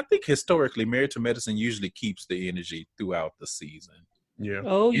 which I think historically Married to Medicine usually keeps the energy throughout the season. Yeah.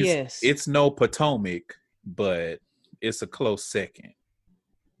 Oh, yes. It's no Potomac, but it's a close second.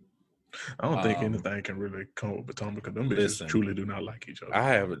 I don't think anything can really come with Potomac because them bitches truly do not like each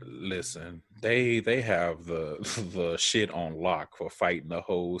other. They have the shit on lock for fighting the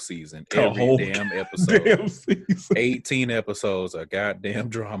whole season. Damn episode. Damn season. 18 episodes of goddamn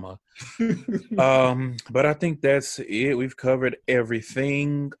drama. But I think that's it. We've covered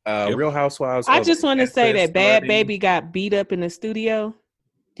everything. Real Housewives. I just want to say that Bad Baby got beat up in the studio.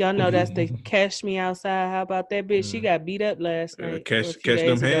 Y'all know that's the Catch Me Outside. How about that bitch? She got beat up last night. Catch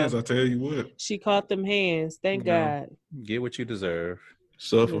them hands, I tell you what. She caught them hands. Thank God. Get what you deserve.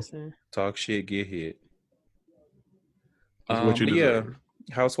 Suffer. Listen. Talk shit, get hit. What you deserve.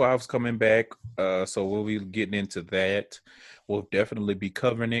 Yeah, Housewives coming back. So we'll be getting into that. We'll definitely be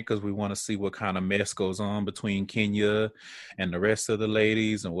covering it because we want to see what kind of mess goes on between Kenya and the rest of the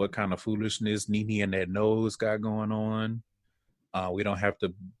ladies and what kind of foolishness Nene and that nose got going on. We don't have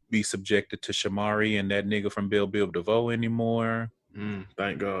to be subjected to Shamari and that nigga from Bill DeVoe anymore.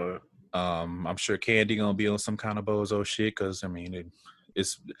 Thank God. I'm sure Candy gonna be on some kind of bozo shit because I mean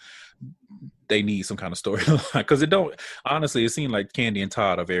they need some kind of storyline because it seems like Candy and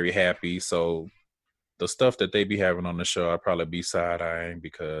Todd are very happy. So the stuff that they be having on the show, I'll probably be side eyeing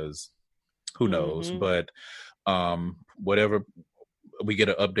because who knows. But whatever, we get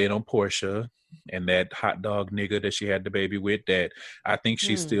an update on Portia and that hot dog nigga that she had the baby with that I think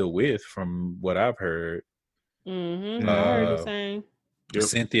she's still with from what I've heard. I heard the same. Yep.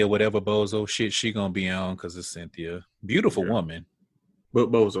 Cynthia, whatever bozo shit she gonna be on because it's Cynthia. Beautiful woman.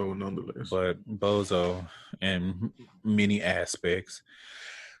 But bozo nonetheless. But bozo in many aspects.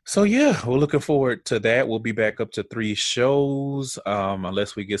 So yeah, we're looking forward to that. We'll be back up to 3 shows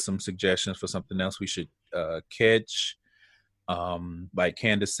unless we get some suggestions for something else we should catch. Like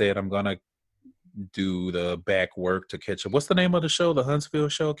Candace said, I'm gonna do the back work to catch up. What's the name of the show? The Huntsville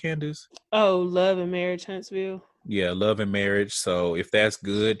show, Candace? Oh, Love and Marriage Huntsville. Yeah, Love and Marriage. So if that's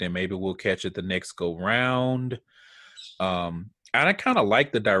good, then maybe we'll catch it the next go round. And I kind of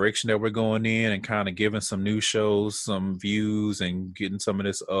like the direction that we're going in and kind of giving some new shows some views and getting some of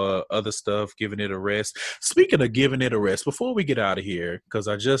this other stuff, giving it a rest. Speaking of giving it a rest, before we get out of here, because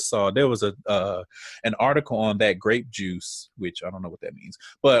I just saw there was an article on that grape juice, which I don't know what that means,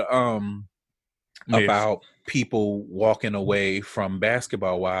 but about people walking away from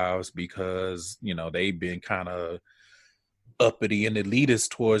Basketball Wives because, you know, they've been kind of uppity and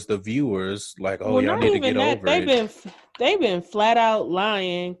elitist towards the viewers, like, oh, y'all need to get over it. They've been flat out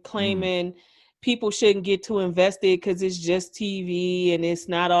lying, claiming people shouldn't get too invested because it's just TV and it's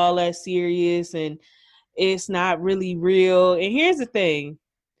not all that serious and it's not really real. And here's the thing.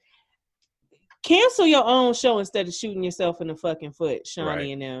 Cancel your own show instead of shooting yourself in the fucking foot,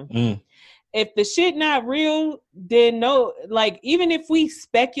 Shawnee and them. If the shit not real, then no, like, even if we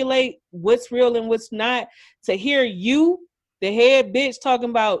speculate what's real and what's not, to hear you, the head bitch, talking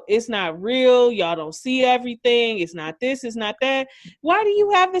about it's not real, y'all don't see everything, it's not this, it's not that. Why do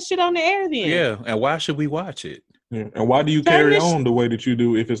you have this shit on the air then? Yeah, and why should we watch it? Yeah. And why do you carry on the way that you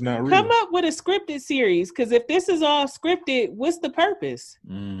do if it's not real? Come up with a scripted series, because if this is all scripted, what's the purpose?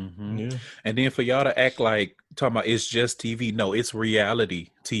 Yeah. And then for y'all to act like, talking about it's just TV. No, it's reality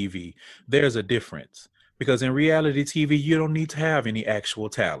TV. There's a difference. Because in reality TV, you don't need to have any actual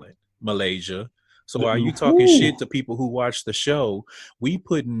talent, Malaysia. So while you talking shit to people who watch the show, we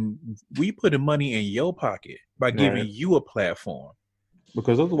putting money in your pocket by giving you a platform.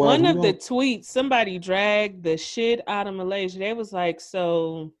 Because otherwise, one of the tweets, somebody dragged the shit out of Malaysia. They was like,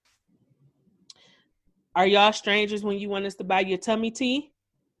 so are y'all strangers when you want us to buy your tummy tea,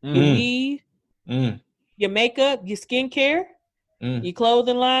 your weed, your makeup, your skincare, your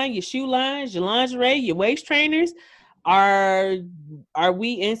clothing line, your shoe lines, your lingerie, your waist trainers? Are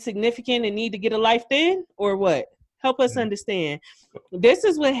we insignificant and need to get a life then, or what? Help us understand. This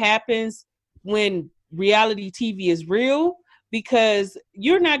is what happens when reality TV is real, because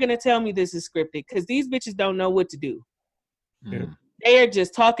you're not going to tell me this is scripted, because these bitches don't know what to do. They are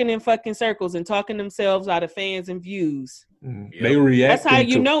just talking in fucking circles and talking themselves out of fans and views. They react. That's how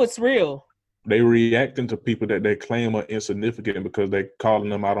you know it's real. They reacting to people that they claim are insignificant because they calling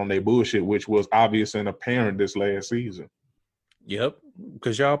them out on their bullshit, which was obvious and apparent this last season. Yep,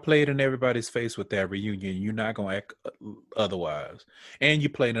 because y'all played in everybody's face with that reunion. You're not going to act otherwise. And you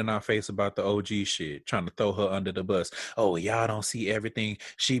played in our face about the OG shit, trying to throw her under the bus. Oh, y'all don't see everything.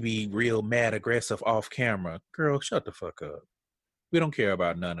 She be real mad, aggressive off camera. Girl, shut the fuck up. We don't care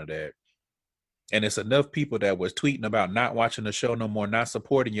about none of that. And it's enough people that was tweeting about not watching the show no more, not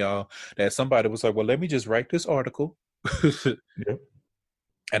supporting y'all, that somebody was like, well, let me just write this article.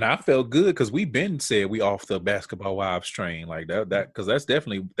 And I felt good because we've been said we off the Basketball Wives train like that because that's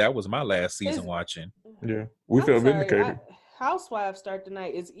definitely, that was my last season watching. Yeah, we felt vindicated. Housewives start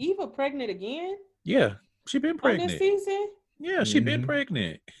tonight. Is Eva pregnant again? Yeah, she been On pregnant. this season? Yeah, she been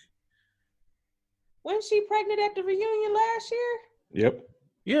pregnant. Wasn't she pregnant at the reunion last year? Yep.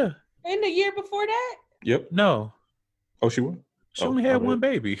 Yeah. And the year before that? Yep. No. Oh, she was? She only had one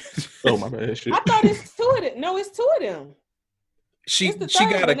baby. Oh, my bad. Shit. I thought it's two of them. No, it's two of them. She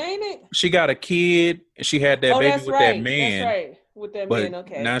got a kid, and she had that baby with that man. That's right. With that man,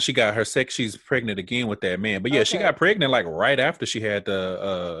 okay. Now she got she's pregnant again with that man. But yeah, she got pregnant like right after she had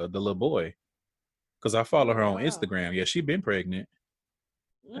the little boy. Because I follow her on Instagram. Yeah, she been pregnant.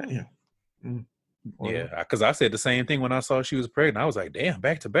 Yeah. Yeah, because I said the same thing when I saw she was pregnant. I was like, damn,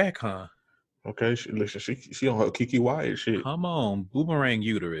 back to back, huh? Okay, she on her Kiki Wyatt shit. Come on, boomerang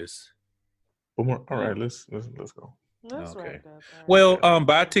uterus. All right, let's go. That's okay. right. Well,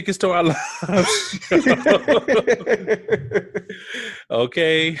 buy tickets to our live show.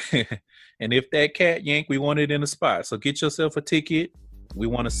 Okay. And if that cat yank, we want it in a spot. So get yourself a ticket. We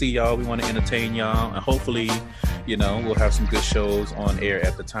want to see y'all. We want to entertain y'all. And hopefully, we'll have some good shows on air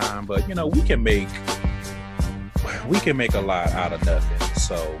at the time. But, we can make a lot out of nothing.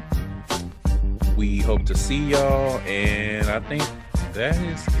 So we hope to see y'all. And I think that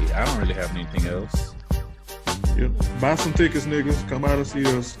is it. I don't really have anything else. Yep. Buy some tickets, niggas. Come out and see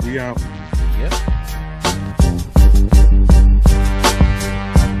us. We out. Yep.